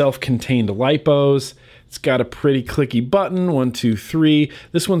self-contained lipos. It's got a pretty clicky button, 1, 2, 3.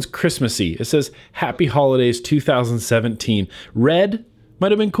 This one's Christmassy. It says Happy Holidays 2017. Red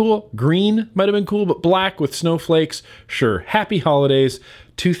might have been cool. Green might have been cool, but black with snowflakes, sure. Happy Holidays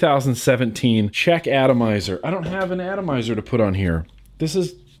 2017. Check atomizer. I don't have an atomizer to put on here. This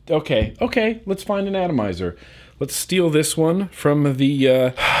is Okay, let's find an atomizer. Let's steal this one from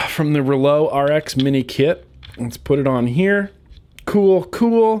the Reuleaux RX mini kit. Let's put it on here.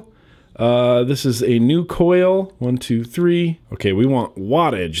 Cool. This is a new coil. 1, 2, 3. Okay, we want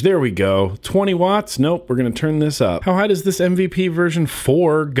wattage. There we go. 20 watts. Nope, we're going to turn this up. How high does this MVP version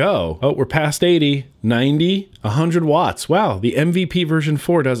 4 go? Oh, we're past 80, 90, 100 watts. Wow, the MVP version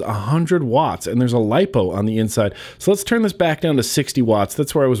 4 does 100 watts, and there's a LiPo on the inside. So let's turn this back down to 60 watts.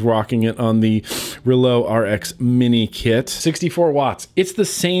 That's where I was rocking it on the Reuleaux RX mini kit. 64 watts. It's the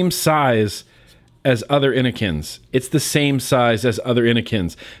same size as other Innokhins. It's the same size as other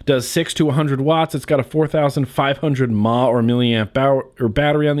Innokhins. Does 6 to 100 watts. It's got a 4,500 mAh or milliamp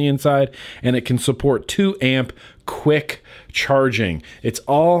battery on the inside, and it can support 2 amp quick charging. It's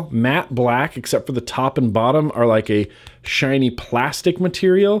all matte black, except for the top and bottom are like a shiny plastic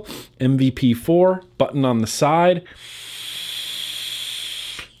material. MVP4 button on the side.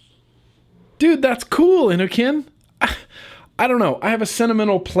 Dude, that's cool, Innokhin. I don't know. I have a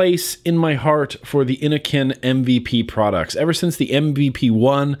sentimental place in my heart for the Innokhin MVP products. Ever since the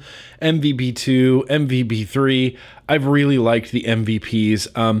MVP1, MVP2, MVP3, I've really liked the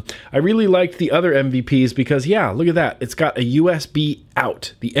MVPs. I really liked the other MVPs because, yeah, look at that. It's got a USB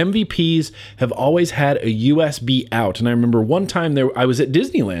out. The MVPs have always had a USB out. And I remember one time I was at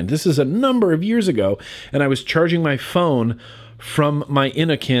Disneyland. This is a number of years ago. And I was charging my phone from my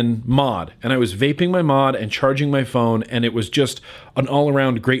Innokhin mod, and I was vaping my mod and charging my phone, and it was just an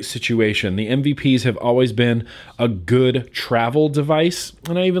all-around great situation. The MVPs have always been a good travel device,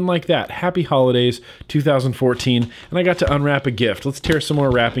 and I even like that. Happy holidays 2014, and I got to unwrap a gift. Let's tear some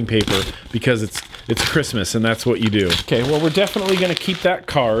more wrapping paper because it's Christmas, and that's what you do. Okay, well, we're definitely going to keep that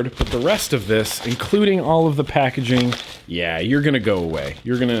card, but the rest of this, including all of the packaging, yeah, you're going to go away.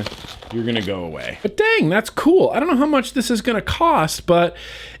 You're going to go away. But dang, that's cool. I don't know how much this is going to cost, but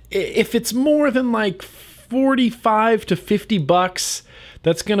if it's more than like 45 to 50 bucks,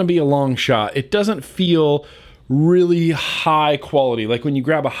 that's going to be a long shot. It doesn't feel really high quality. Like when you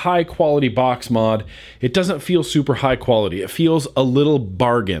grab a high quality box mod, it doesn't feel super high quality. It feels a little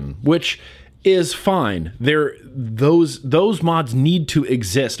bargain, which is fine. Those mods need to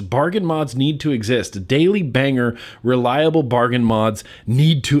exist. Bargain mods need to exist. Daily banger, reliable bargain mods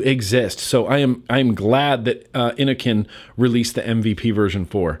need to exist. So I am glad that Innokhin released the MVP version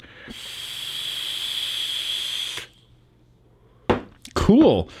 4.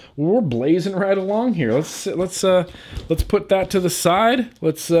 Cool. Well, we're blazing right along here. Let's put that to the side.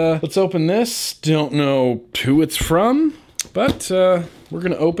 Let's open this. Don't know who it's from, but we're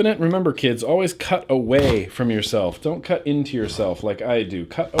going to open it. Remember, kids, always cut away from yourself. Don't cut into yourself like I do.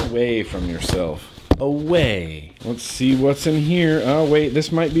 Cut away from yourself. Away. Let's see what's in here. Oh, wait, this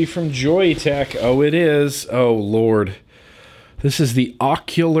might be from Joyetech. Oh, it is. Oh, Lord. This is the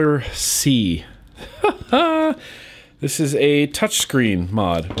Ocular C. This is a touchscreen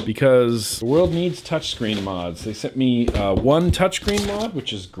mod because the world needs touchscreen mods. They sent me one touchscreen mod,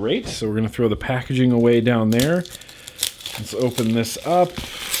 which is great. So we're going to throw the packaging away down there. Let's open this up.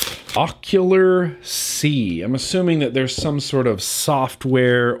 Ocular C. I'm assuming that there's some sort of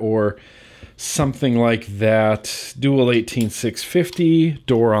software or something like that. Dual 18650,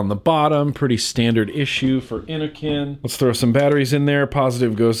 door on the bottom, pretty standard issue for Innokhin. Let's throw some batteries in there.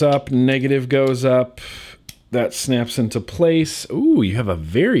 Positive goes up, negative goes up. That snaps into place. Ooh, you have a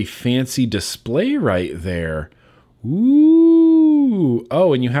very fancy display right there. Ooh.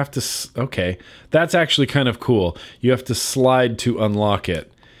 Oh, and you have to... Okay, that's actually kind of cool. You have to slide to unlock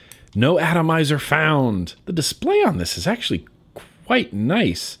it. No atomizer found. The display on this is actually quite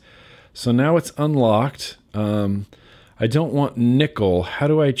nice. So now it's unlocked. I don't want nickel. How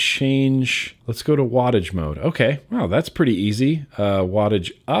do I change? Let's go to wattage mode. Okay, wow, that's pretty easy.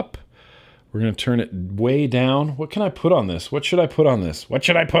 Wattage up. We're going to turn it way down. What can I put on this? What should I put on this? What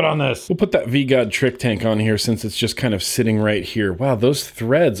should I put on this? We'll put that V-God trick tank on here since it's just kind of sitting right here. Wow, those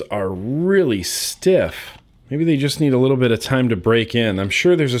threads are really stiff. Maybe they just need a little bit of time to break in. I'm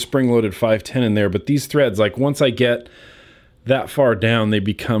sure there's a spring-loaded 510 in there, but these threads, like once I get that far down, they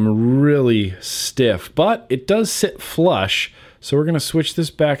become really stiff. But it does sit flush, so we're going to switch this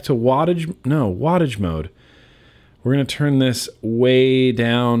back to wattage mode. We're going to turn this way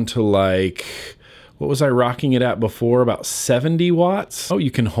down to like, what was I rocking it at before? About 70 watts. Oh, you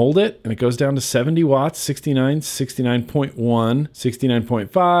can hold it and it goes down to 70 watts, 69, 69.1,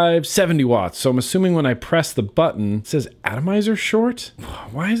 69.5, 70 watts. So I'm assuming when I press the button, it says atomizer short.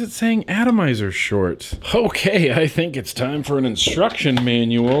 Why is it saying atomizer short? Okay, I think it's time for an instruction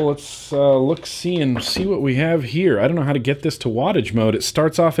manual. Let's look, see, and see what we have here. I don't know how to get this to wattage mode. It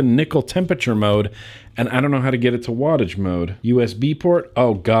starts off in nickel temperature mode And I don't know how to get it to wattage mode. USB port?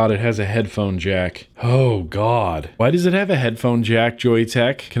 Oh God, it has a headphone jack. Oh God. Why does it have a headphone jack,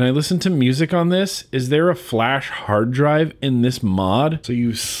 Joytech? Can I listen to music on this? Is there a flash hard drive in this mod? So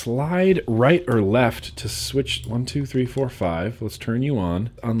you slide right or left to switch 1, 2, 3, 4, 5. Let's turn you on.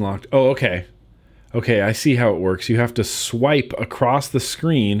 Unlocked. Oh, okay. Okay, I see how it works. You have to swipe across the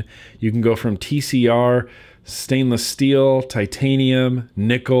screen. You can go from TCR, stainless steel, titanium,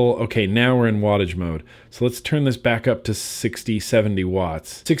 nickel. Okay, now we're in wattage mode. So let's turn this back up to 60, 70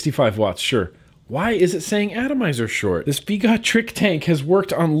 watts. 65 watts, sure. Why is it saying atomizer short? This VGOT Trick Tank has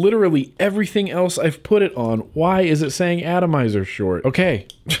worked on literally everything else I've put it on. Why is it saying atomizer short? Okay.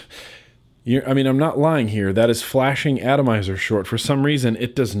 I'm not lying here. That is flashing atomizer short. For some reason,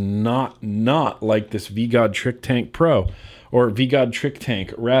 it does not like this VGOD Trick Tank Pro. Or VGOD Trick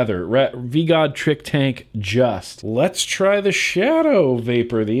Tank, rather. VGOD Trick Tank Just. Let's try the Shadow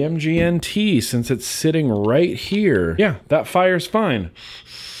Vapor, the MGNT, since it's sitting right here. Yeah, that fires fine.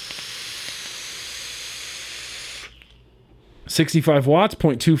 65 watts,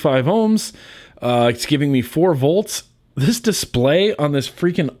 0.25 ohms. It's giving me 4 volts. This display on this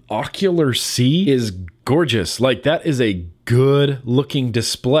freaking Ocular C is gorgeous. Like, that is a good looking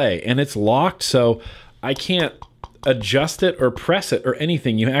display. And it's locked, so I can't adjust it or press it or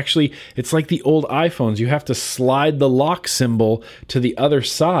anything. It's like the old iPhones. You have to slide the lock symbol to the other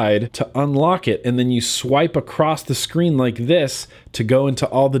side to unlock it, and then you swipe across the screen like this to go into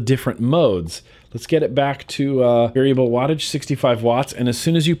all the different modes. Let's get it back to variable wattage, 65 watts, and as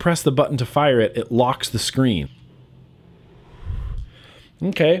soon as you press the button to fire it, it locks the screen.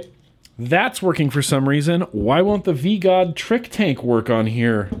 Okay, that's working for some reason. Why won't the VGOD Trick Tank work on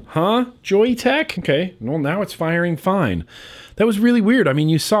here? Huh? Joytech? Okay, well, now it's firing fine. That was really weird. I mean,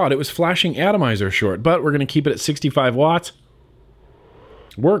 you saw it. It was flashing atomizer short, but we're going to keep it at 65 watts.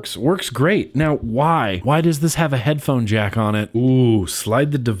 Works great. Now, why? Why does this have a headphone jack on it? Ooh,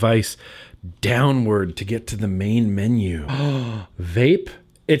 slide the device downward to get to the main menu. Vape?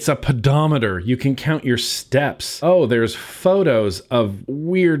 It's a pedometer. You can count your steps. Oh, there's photos of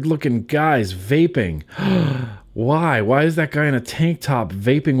weird looking guys vaping. Why? Why is that guy in a tank top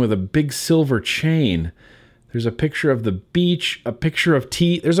vaping with a big silver chain? There's a picture of the beach, a picture of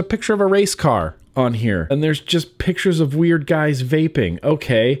there's a picture of a race car on here. And there's just pictures of weird guys vaping.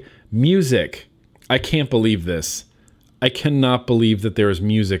 Okay, music. I can't believe this. I cannot believe that there is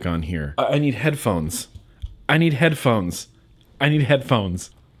music on here. I need headphones. I need headphones. I need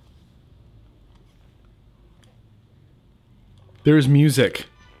headphones. There's music.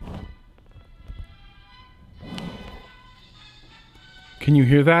 Can you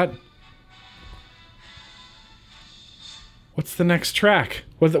hear that? What's the next track?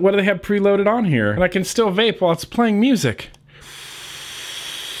 What do they have preloaded on here? And I can still vape while it's playing music.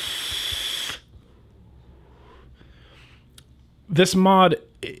 This mod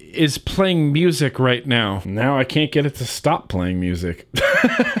is playing music right now. Now I can't get it to stop playing music.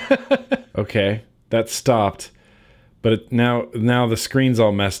 Okay, that stopped. But now the screen's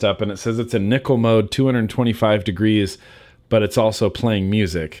all messed up and it says it's in nickel mode, 225 degrees, but it's also playing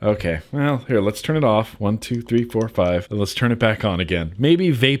music. Okay, well, here, let's turn it off. 1, 2, 3, 4, 5. And let's turn it back on again.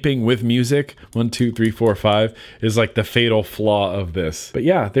 Maybe vaping with music, 1, 2, 3, 4, 5, is like the fatal flaw of this. But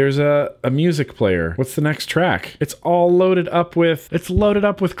yeah, there's a music player. What's the next track? It's loaded up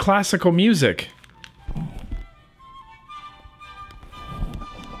with classical music.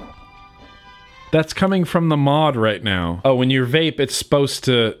 That's coming from the mod right now. Oh, when you vape, it's supposed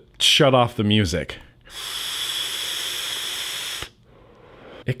to shut off the music.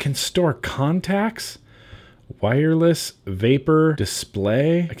 It can store contacts, wireless vapor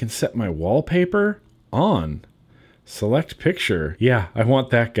display. I can set my wallpaper on. Select picture. Yeah, I want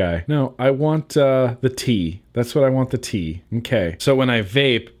that guy. No, I want the T. That's what I want, the T. Okay. So when I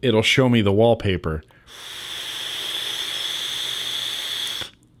vape, it'll show me the wallpaper.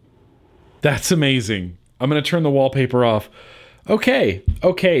 That's amazing. I'm going to turn the wallpaper off. Okay,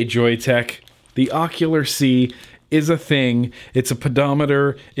 Joytech. The Ocular C is a thing. It's a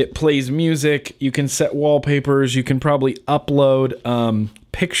pedometer. It plays music. You can set wallpapers. You can probably upload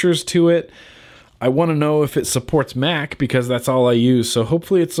pictures to it. I want to know if it supports Mac because that's all I use. So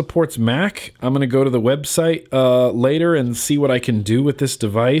hopefully it supports Mac. I'm going to go to the website later and see what I can do with this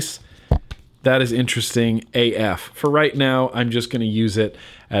device. That is interesting AF. For right now, I'm just going to use it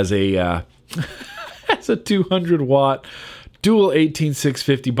as a as a 200 watt dual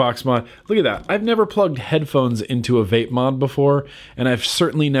 18650 box mod. Look at that. I've never plugged headphones into a vape mod before, and I've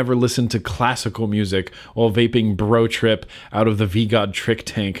certainly never listened to classical music while vaping Bro Trip out of the VGOD Trick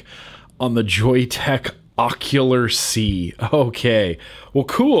Tank on the Joytech Ocular C. Okay. Well,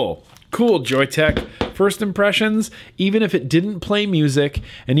 cool. Cool, Joytech. First impressions, even if it didn't play music,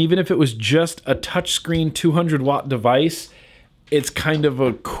 and even if it was just a touchscreen 200-watt device, it's kind of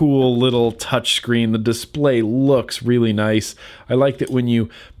a cool little touchscreen. The display looks really nice. I like that when you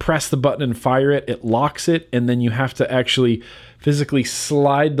press the button and fire it, it locks it, and then you have to actually physically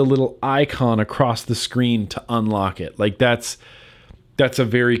slide the little icon across the screen to unlock it. Like that's a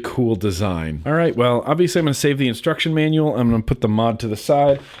very cool design. All right, well, obviously I'm going to save the instruction manual. I'm going to put the mod to the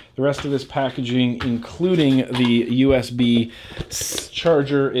side. The rest of this packaging, including the USB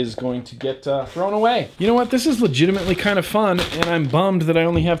charger, is going to get thrown away. You know what? This is legitimately kind of fun, and I'm bummed that I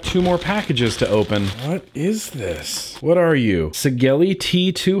only have 2 more packages to open. What is this? What are you? Sigelli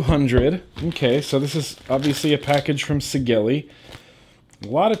T200. Okay, so this is obviously a package from Sigelli. A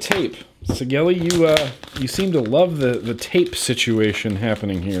lot of tape. Sigelli, you seem to love the tape situation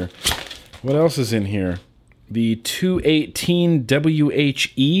happening here. What else is in here? The 218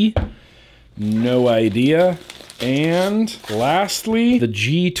 WHE? No idea. And lastly, the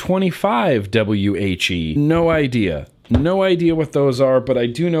G25 WHE. No idea. No idea what those are, but I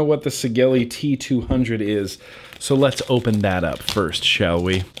do know what the Sigelli T200 is. So let's open that up first, shall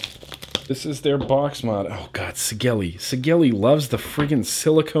we? This is their box mod. Oh god, Sigelli. Sigelli loves the friggin'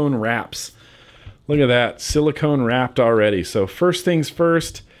 silicone wraps. Look at that, silicone wrapped already. So first things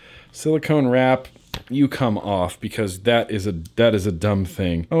first, silicone wrap, you come off because that is a dumb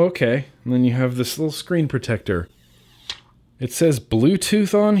thing. Oh, okay. And then you have this little screen protector. It says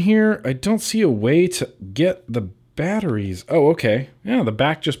Bluetooth on here. I don't see a way to get the batteries. Oh, okay. Yeah, the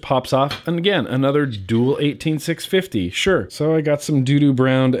back just pops off. And again, another dual 18650. Sure. So I got some doo-doo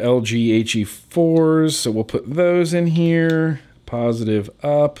brown LG HE4s. So we'll put those in here. Positive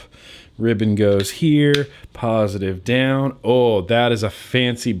up. Ribbon goes here. Positive down. Oh, that is a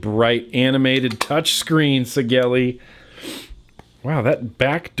fancy, bright, animated touchscreen, Sigelli. Wow, that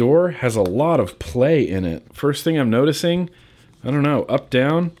back door has a lot of play in it. First thing I'm noticing, I don't know, up,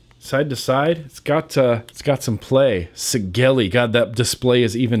 down, side to side. It's got some play. Sigelli. God, that display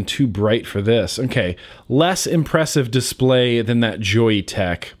is even too bright for this. Okay, less impressive display than that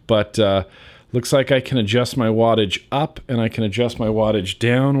Joytech, but looks like I can adjust my wattage up and I can adjust my wattage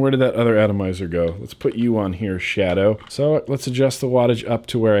down. Where did that other atomizer go? Let's put you on here, Shadow. So let's adjust the wattage up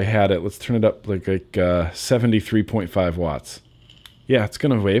to where I had it. Let's turn it up like 73.5 watts. Yeah, it's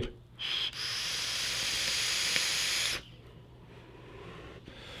gonna vape.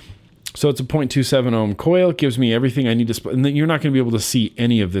 So it's a 0.27 ohm coil. It gives me everything I need to... And then you're not going to be able to see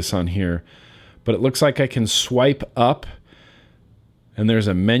any of this on here. But it looks like I can swipe up. And there's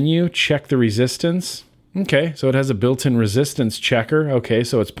a menu. Check the resistance. Okay, so it has a built-in resistance checker. Okay,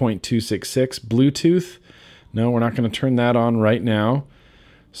 so it's 0.266. Bluetooth. No, we're not going to turn that on right now.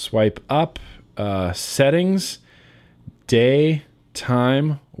 Swipe up. Settings. Day.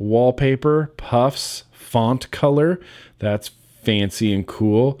 Time. Wallpaper. Puffs. Font color. That's fancy and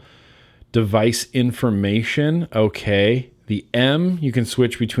cool. Device information, okay. The M, you can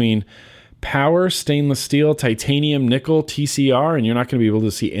switch between power, stainless steel, titanium, nickel, TCR, and you're not going to be able to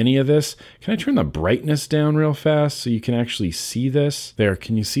see any of this. Can I turn the brightness down real fast so you can actually see this? There,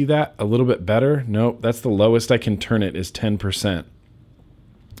 can you see that a little bit better? Nope, that's the lowest I can turn it is 10%.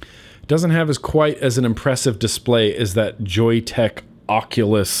 It doesn't have as quite as an impressive display as that Joytech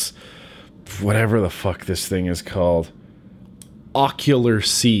Oculus, whatever the fuck this thing is called. Ocular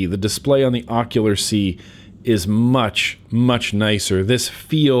C. The display on the Ocular C is much, much nicer. This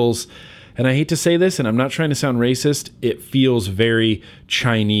feels, and I hate to say this, and I'm not trying to sound racist, it feels very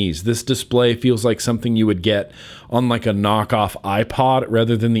Chinese. This display feels like something you would get on like a knockoff iPod,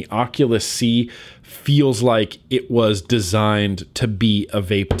 rather than the Oculus C feels like it was designed to be a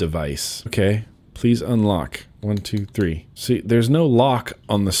vape device. Okay, please unlock. 1, 2, 3. See, there's no lock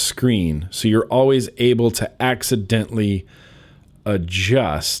on the screen, so you're always able to accidentally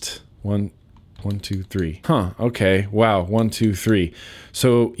adjust. 1, 2, 3. Huh, okay. Wow, 1, 2, 3.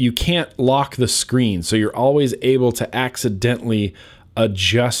 So you can't lock the screen, so you're always able to accidentally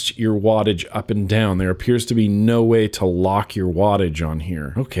adjust your wattage up and down. There appears to be no way to lock your wattage on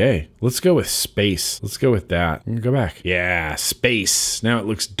here. Okay, let's go with space. Let's go with that. Go back. Yeah, space. Now it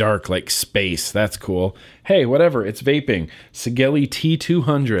looks dark like space. That's cool. Hey, whatever, it's vaping. Sigelli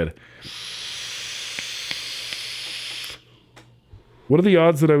T200. What are the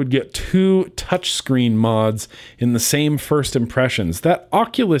odds that I would get 2 touchscreen mods in the same first impressions? That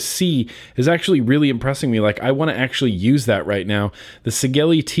Oculus C is actually really impressing me. Like, I want to actually use that right now. The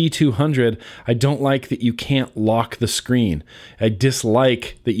Sigelli T200, I don't like that you can't lock the screen. I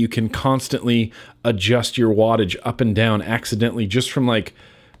dislike that you can constantly adjust your wattage up and down accidentally just from like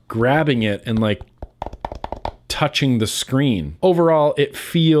grabbing it and like touching the screen. Overall, it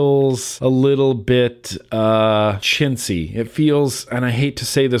feels a little bit chintzy. It feels, and I hate to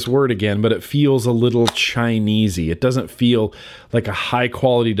say this word again, but it feels a little Chinesey. It doesn't feel like a high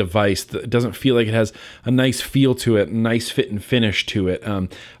quality device. It doesn't feel like it has a nice feel to it, a nice fit and finish to it.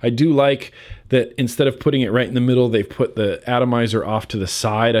 I do like that instead of putting it right in the middle, they've put the atomizer off to the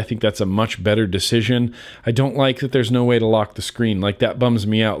side. I think that's a much better decision. I don't like that there's no way to lock the screen. Like, that bums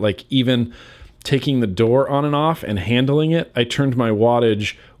me out. Like, even taking the door on and off and handling it, I turned my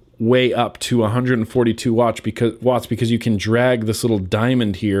wattage way up to 142 watts because you can drag this little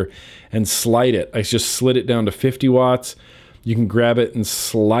diamond here and slide it. I just slid it down to 50 watts. You can grab it and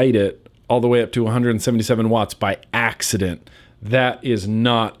slide it all the way up to 177 watts by accident. That is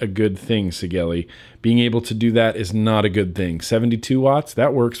not a good thing, Sigelli. Being able to do that is not a good thing. 72 watts,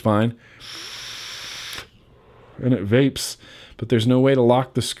 that works fine. And it vapes, but there's no way to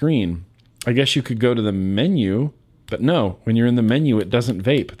lock the screen. I guess you could go to the menu, but no, when you're in the menu, it doesn't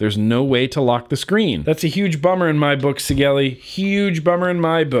vape. There's no way to lock the screen. That's a huge bummer in my book, Sigelli. Huge bummer in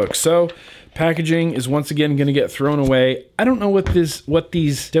my book. So, packaging is once again going to get thrown away. I don't know what these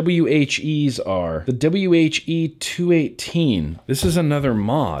WHEs are. The WHE 218. This is another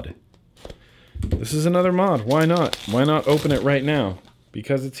mod. Why not? Why not open it right now?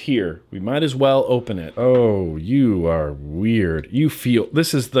 Because it's here. We might as well open it. Oh, you are weird. You feel...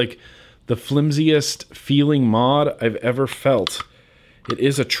 This is like the flimsiest feeling mod I've ever felt. It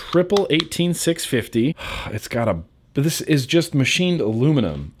is a triple 18650. It's got a... But this is just machined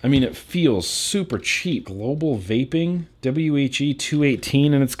aluminum. I mean, it feels super cheap. Global Vaping, WHE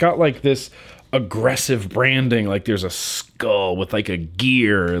 218, and it's got like this aggressive branding, like there's a skull with like a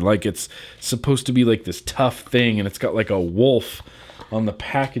gear, like it's supposed to be like this tough thing, and it's got like a wolf on the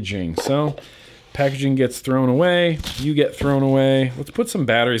packaging. So packaging gets thrown away, you get thrown away. Let's put some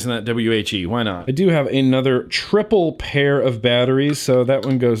batteries in that WHE, why not? I do have another triple pair of batteries, so that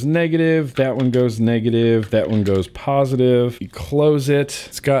one goes negative, that one goes negative, that one goes positive. You close it.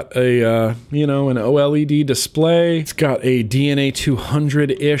 It's got a, an OLED display. It's got a DNA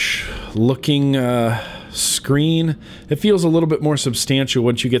 200-ish looking screen. It feels a little bit more substantial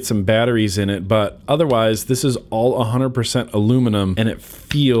once you get some batteries in it, but otherwise this is all 100% aluminum, and it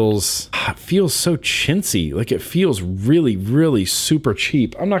feels so chintzy. Like, it feels really, really super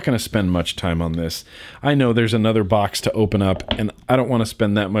cheap. I'm not going to spend much time on this. I know there's another box to open up, and I don't want to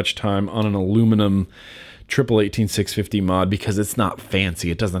spend that much time on an aluminum triple 18650 mod because it's not fancy.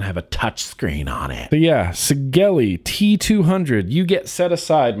 It doesn't have a touch screen on it. But yeah, Sigelli T200, you get set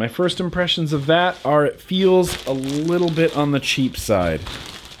aside. My first impressions of that are it feels a little bit on the cheap side.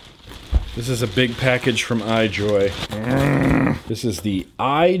 This is a big package from iJoy. This is the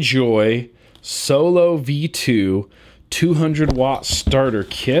iJoy Solo V2 200 watt starter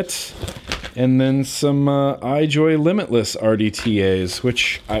kit. And then some iJoy Limitless RDTAs,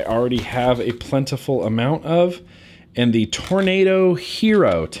 which I already have a plentiful amount of, and the Tornado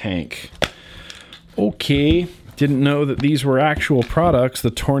Hero tank. Okay, didn't know that these were actual products. The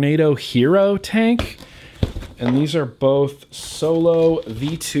Tornado Hero tank, and these are both Solo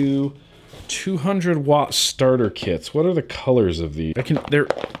V2 200 watt starter kits. What are the colors of these?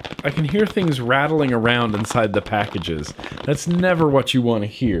 I can hear things rattling around inside the packages. That's never what you want to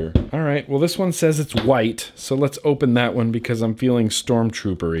hear. All right, well, this one says it's white, so let's open that one because I'm feeling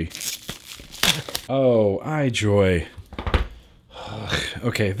stormtroopery. Oh, iJoy.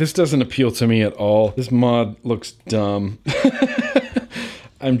 Okay, this doesn't appeal to me at all. This mod looks dumb.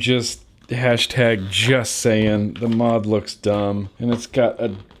 I'm just just saying. The mod looks dumb, and it's got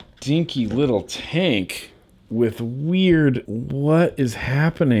a dinky little tank with weird... What is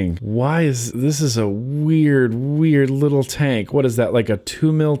happening? Why is... This is a weird little tank. What is that, like a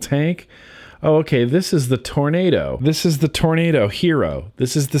 2 mil tank? Oh, okay, this is the Tornado. This is the Tornado Hero.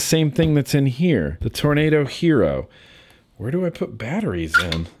 This is the same thing that's in here. The Tornado Hero. Where do I put batteries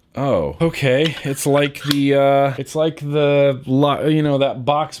in? Oh, okay. It's like that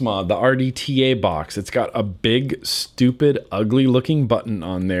box mod, the RDTA box. It's got a big, stupid, ugly looking button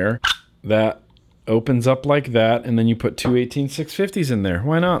on there that opens up like that, and then you put two 18650s in there.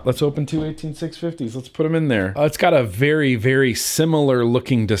 Why not? Let's open two 18650s. Let's put them in there. It's got a very, very similar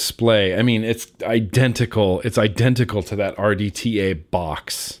looking display. I mean, it's identical. It's identical to that RDTA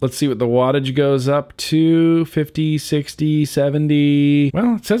box. Let's see what the wattage goes up to. 50, 60, 70.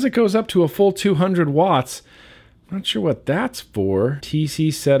 Well, it says it goes up to a full 200 watts. Not sure what that's for.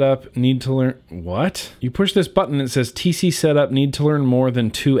 TC setup, need to learn... What? You push this button, it says TC setup, need to learn more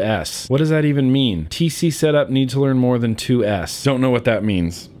than 2S. What does that even mean? TC setup, need to learn more than 2S. Don't know what that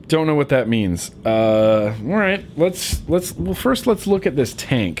means. Don't know what that means. All right, first let's look at this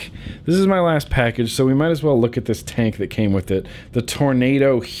tank. This is my last package, so we might as well look at this tank that came with it. The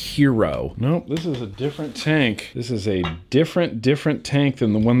Tornado Hero. Nope, this is a different tank. This is a different tank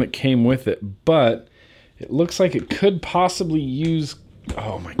than the one that came with it, but it looks like it could possibly use...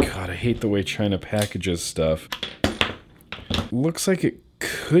 Oh my god, I hate the way China packages stuff. Looks like it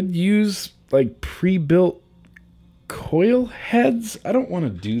could use, like, pre-built coil heads. I don't want to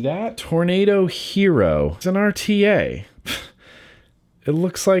do that. Tornado Hero. It's an RTA. It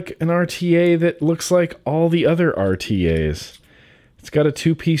looks like an RTA that looks like all the other RTAs. It's got a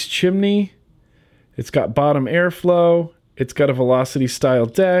 2-piece chimney. It's got bottom airflow. It's got a velocity style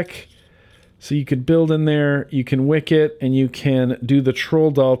deck. So you could build in there, you can wick it, and you can do the troll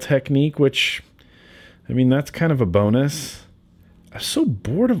doll technique, which, I mean, that's kind of a bonus. I'm so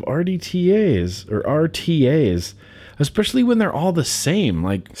bored of RTAs, especially when they're all the same,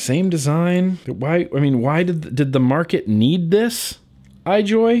 like same design. Why did the market need this?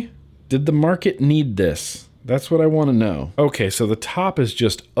 iJoy, did the market need this? That's what I want to know. Okay, so the top is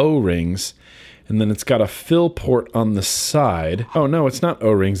just O-rings, and then it's got a fill port on the side. Oh, no, it's not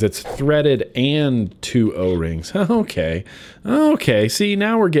O-rings. It's threaded and 2 O-rings. Okay. See,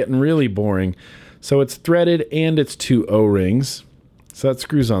 now we're getting really boring. So it's threaded and it's 2 O-rings. So that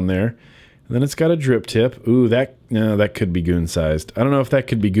screws on there. And then it's got a drip tip. Ooh, that could be goon-sized. I don't know if that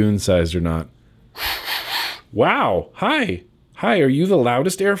could be goon-sized or not. Wow. Hi. Are you the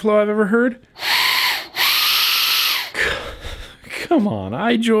loudest airflow I've ever heard? Come on,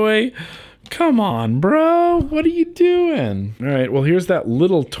 iJoy. Come on, bro. What are you doing? All right, well, here's that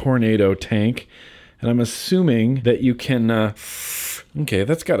little tornado tank. And I'm assuming that you can... okay,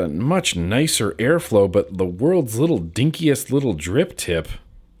 that's got a much nicer airflow, but the world's dinkiest little drip tip.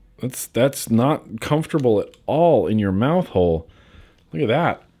 That's not comfortable at all in your mouth hole. Look at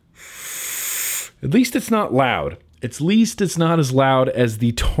that. At least it's not loud. At least it's not as loud as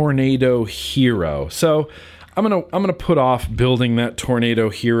the Tornado Hero. So... I'm gonna put off building that Tornado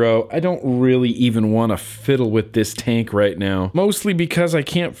Hero. I don't really even want to fiddle with this tank right now. Mostly because I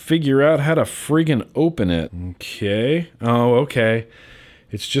can't figure out how to friggin' open it. Okay. Oh, okay.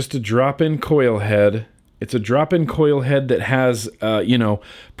 It's just a drop-in coil head. It's a drop-in coil head that has,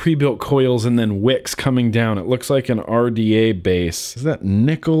 pre-built coils and then wicks coming down. It looks like an RDA base. Is that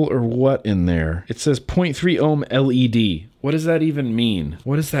nickel or what in there? It says 0.3 ohm LED. What does that even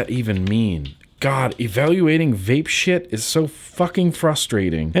mean? God, evaluating vape shit is so fucking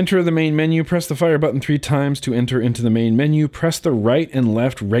frustrating. Enter the main menu, press the fire button 3 times to enter into the main menu. Press the right and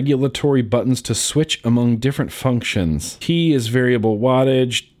left regulatory buttons to switch among different functions. T is variable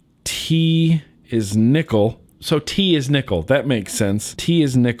wattage. T is nickel. So T is nickel. That makes sense. T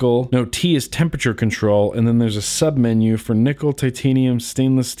is nickel. No, T is temperature control. And then there's a sub-menu for nickel, titanium,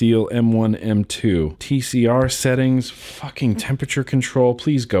 stainless steel, M1, M2. TCR settings. Fucking temperature control.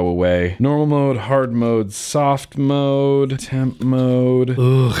 Please go away. Normal mode, hard mode, soft mode, temp mode.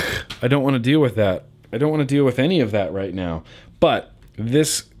 Ugh. I don't want to deal with that. I don't want to deal with any of that right now. But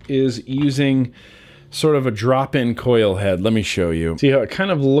this is using... sort of a drop-in coil head. Let me show you. See how it kind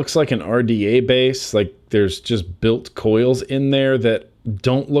of looks like an RDA base? Like there's just built coils in there that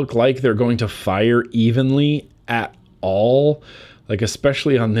don't look like they're going to fire evenly at all. Like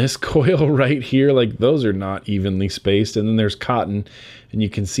especially on this coil right here, like those are not evenly spaced. And then there's cotton, and you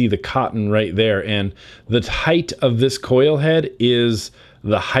can see the cotton right there. And the height of this coil head is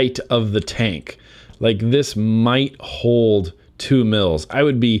the height of the tank. Like this might hold 2 mils. I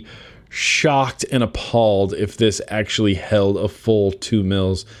would be shocked and appalled if this actually held a full 2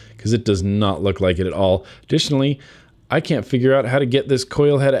 mils, because it does not look like it at all. Additionally, I can't figure out how to get this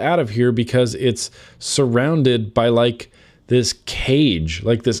coil head out of here because it's surrounded by like this cage,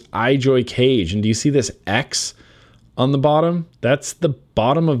 like this iJoy cage. And do you see this X on the bottom? That's the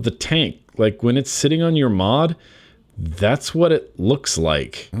bottom of the tank. Like when it's sitting on your mod, that's what it looks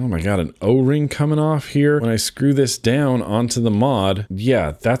like. Oh my god, an O-ring coming off here. When I screw this down onto the mod,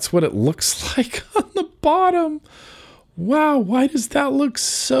 yeah, that's what it looks like on the bottom. Wow, why does that look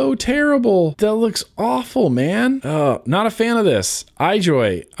so terrible? That looks awful, man. Not a fan of this.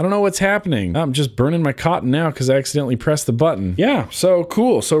 iJoy, I don't know what's happening. I'm just burning my cotton now because I accidentally pressed the button. Yeah, so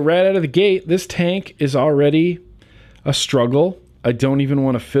cool. So right out of the gate, this tank is already a struggle. I don't even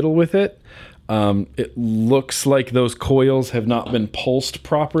want to fiddle with it. It looks like those coils have not been pulsed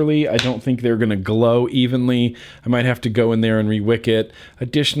properly. I don't think they're going to glow evenly. I might have to go in there and re-wick it.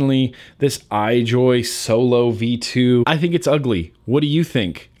 Additionally, this iJoy Solo V2, I think it's ugly. What do you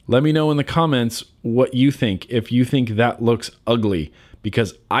think? Let me know in the comments what you think, if you think that looks ugly.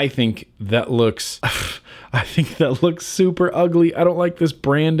 because I think that looks super ugly. I don't like this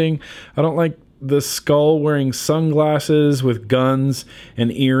branding. I don't like the skull wearing sunglasses with guns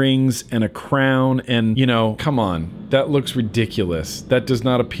and earrings and a crown. And, come on. That looks ridiculous. That does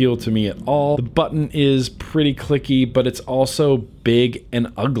not appeal to me at all. The button is pretty clicky, but it's also big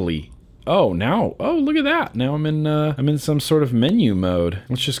and ugly. Oh, look at that. Now I'm in some sort of menu mode.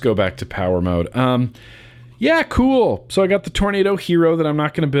 Let's just go back to power mode. Yeah, cool. So I got the Tornado Hero that I'm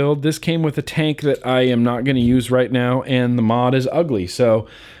not going to build. This came with a tank that I am not going to use right now, and the mod is ugly. So,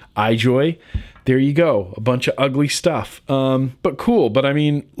 iJoy, there you go. A bunch of ugly stuff. But cool. But I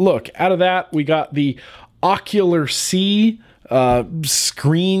mean, look, out of that, we got the Ocular C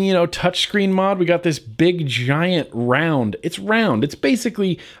screen, touch screen mod. We got this big giant round. It's round. It's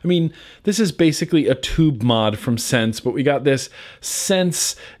basically, this is basically a tube mod from Sense, but we got this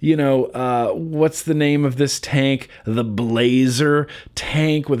Sense, what's the name of this tank? The Blazer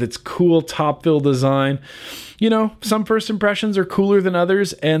tank with its cool top fill design. Some first impressions are cooler than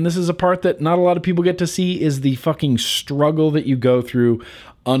others, and this is a part that not a lot of people get to see, is the fucking struggle that you go through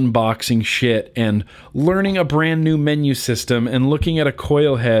unboxing shit and learning a brand new menu system and looking at a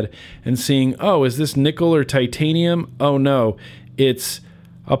coil head and seeing, oh, is this nickel or titanium? Oh no, it's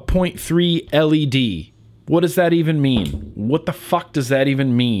a 0.3 LED. What does that even mean? What the fuck does that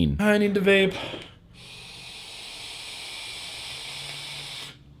even mean? I need to vape.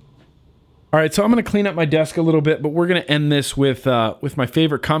 All right, so I'm going to clean up my desk a little bit, but we're going to end this with my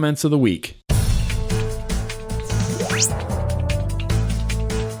favorite comments of the week.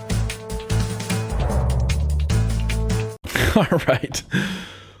 All right,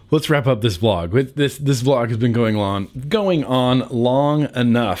 let's wrap up this vlog. This vlog has been going on long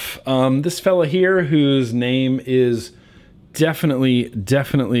enough. This fella here, whose name is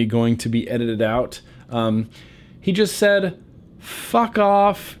definitely going to be edited out, he just said, "Fuck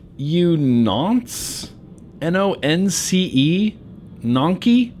off, you nonce." Nonce?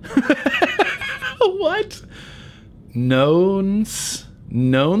 Nonky? What? Nonce?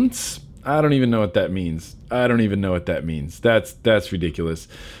 I don't even know what that means. That's ridiculous.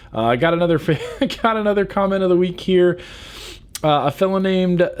 I got another comment of the week here. A fellow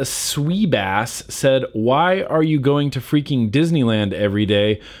named Sweebass said, "Why are you going to freaking Disneyland every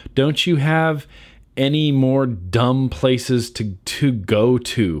day? Don't you have any more dumb places to go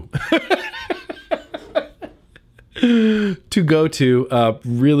to?" To go to,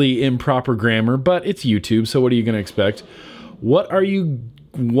 really improper grammar, but it's YouTube, so what are you going to expect?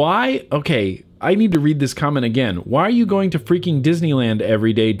 Why? Okay, I need to read this comment again. Why are you going to freaking Disneyland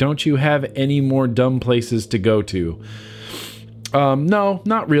every day? Don't you have any more dumb places to go to? No,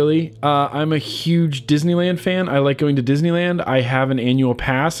 not really. I'm a huge Disneyland fan. I like going to Disneyland. I have an annual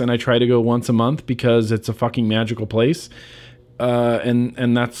pass, and I try to go once a month because it's a fucking magical place.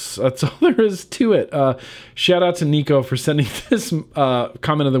 And that's all there is to it. Shout out to Nico for sending this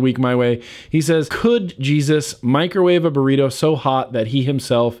comment of the week my way. He says, "Could Jesus microwave a burrito so hot that he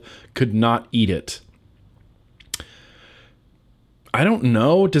himself could not eat it?" I don't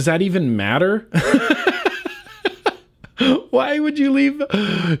know. Does that even matter? Why would you leave,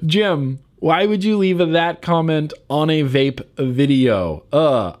 Jim? Why would you leave that comment on a vape video?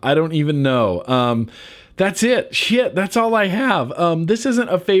 I don't even know. That's it. Shit, that's all I have. This isn't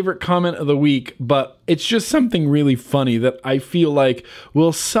a favorite comment of the week, but it's just something really funny that I feel like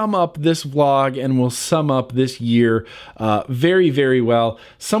will sum up this vlog and will sum up this year very, very well.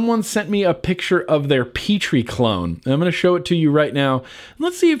 Someone sent me a picture of their Petri clone, and I'm going to show it to you right now.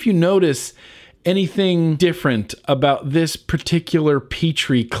 Let's see if you notice anything different about this particular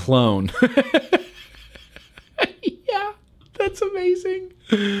Petri clone. Yeah, that's amazing.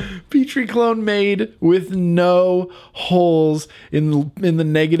 Petri clone made with no holes in the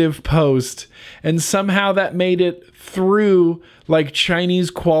negative post, and somehow that made it through like Chinese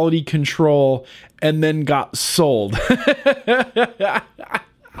quality control and then got sold.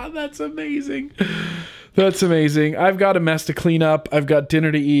 That's amazing. That's amazing. I've got a mess to clean up, I've got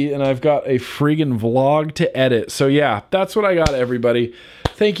dinner to eat, and I've got a friggin' vlog to edit. So yeah, that's what I got, everybody.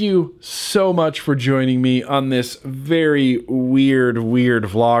 Thank you so much for joining me on this very weird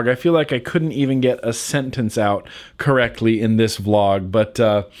vlog. I feel like I couldn't even get a sentence out correctly in this vlog, but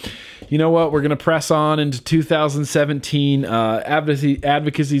you know what? We're going to press on into 2017.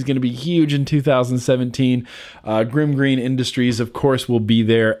 Advocacy is going to be huge in 2017. Grimm Green Industries, of course, will be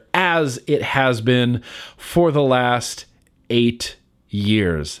there as it has been for the last 8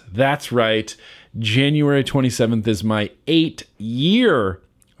 years. That's right. January 27th is my 8-year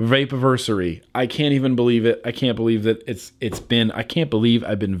vapiversary. I can't even believe it. I can't believe that I can't believe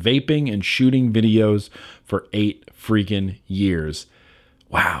I've been vaping and shooting videos for 8 freaking years.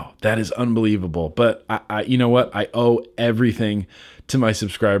 Wow, that is unbelievable. But I you know what? I owe everything to my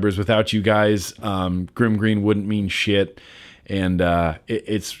subscribers. Without you guys, Grim Green wouldn't mean shit. And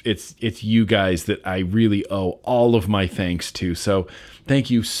it's you guys that I really owe all of my thanks to. So thank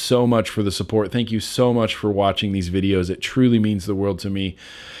you so much for the support. Thank you so much for watching these videos. It truly means the world to me.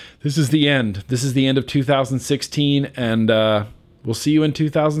 This is the end. This is the end of 2016, and we'll see you in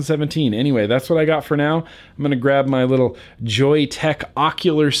 2017. Anyway, that's what I got for now. I'm going to grab my little Joytech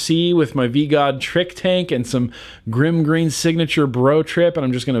Ocular C with my VGod Trick Tank and some Grim Green Signature Bro Trip, and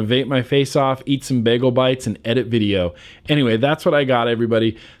I'm just going to vape my face off, eat some bagel bites, and edit video. Anyway, that's what I got,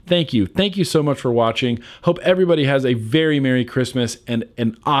 everybody. Thank you. Thank you so much for watching. Hope everybody has a very Merry Christmas and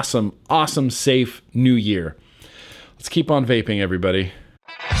an awesome, awesome, safe New Year. Let's keep on vaping, everybody.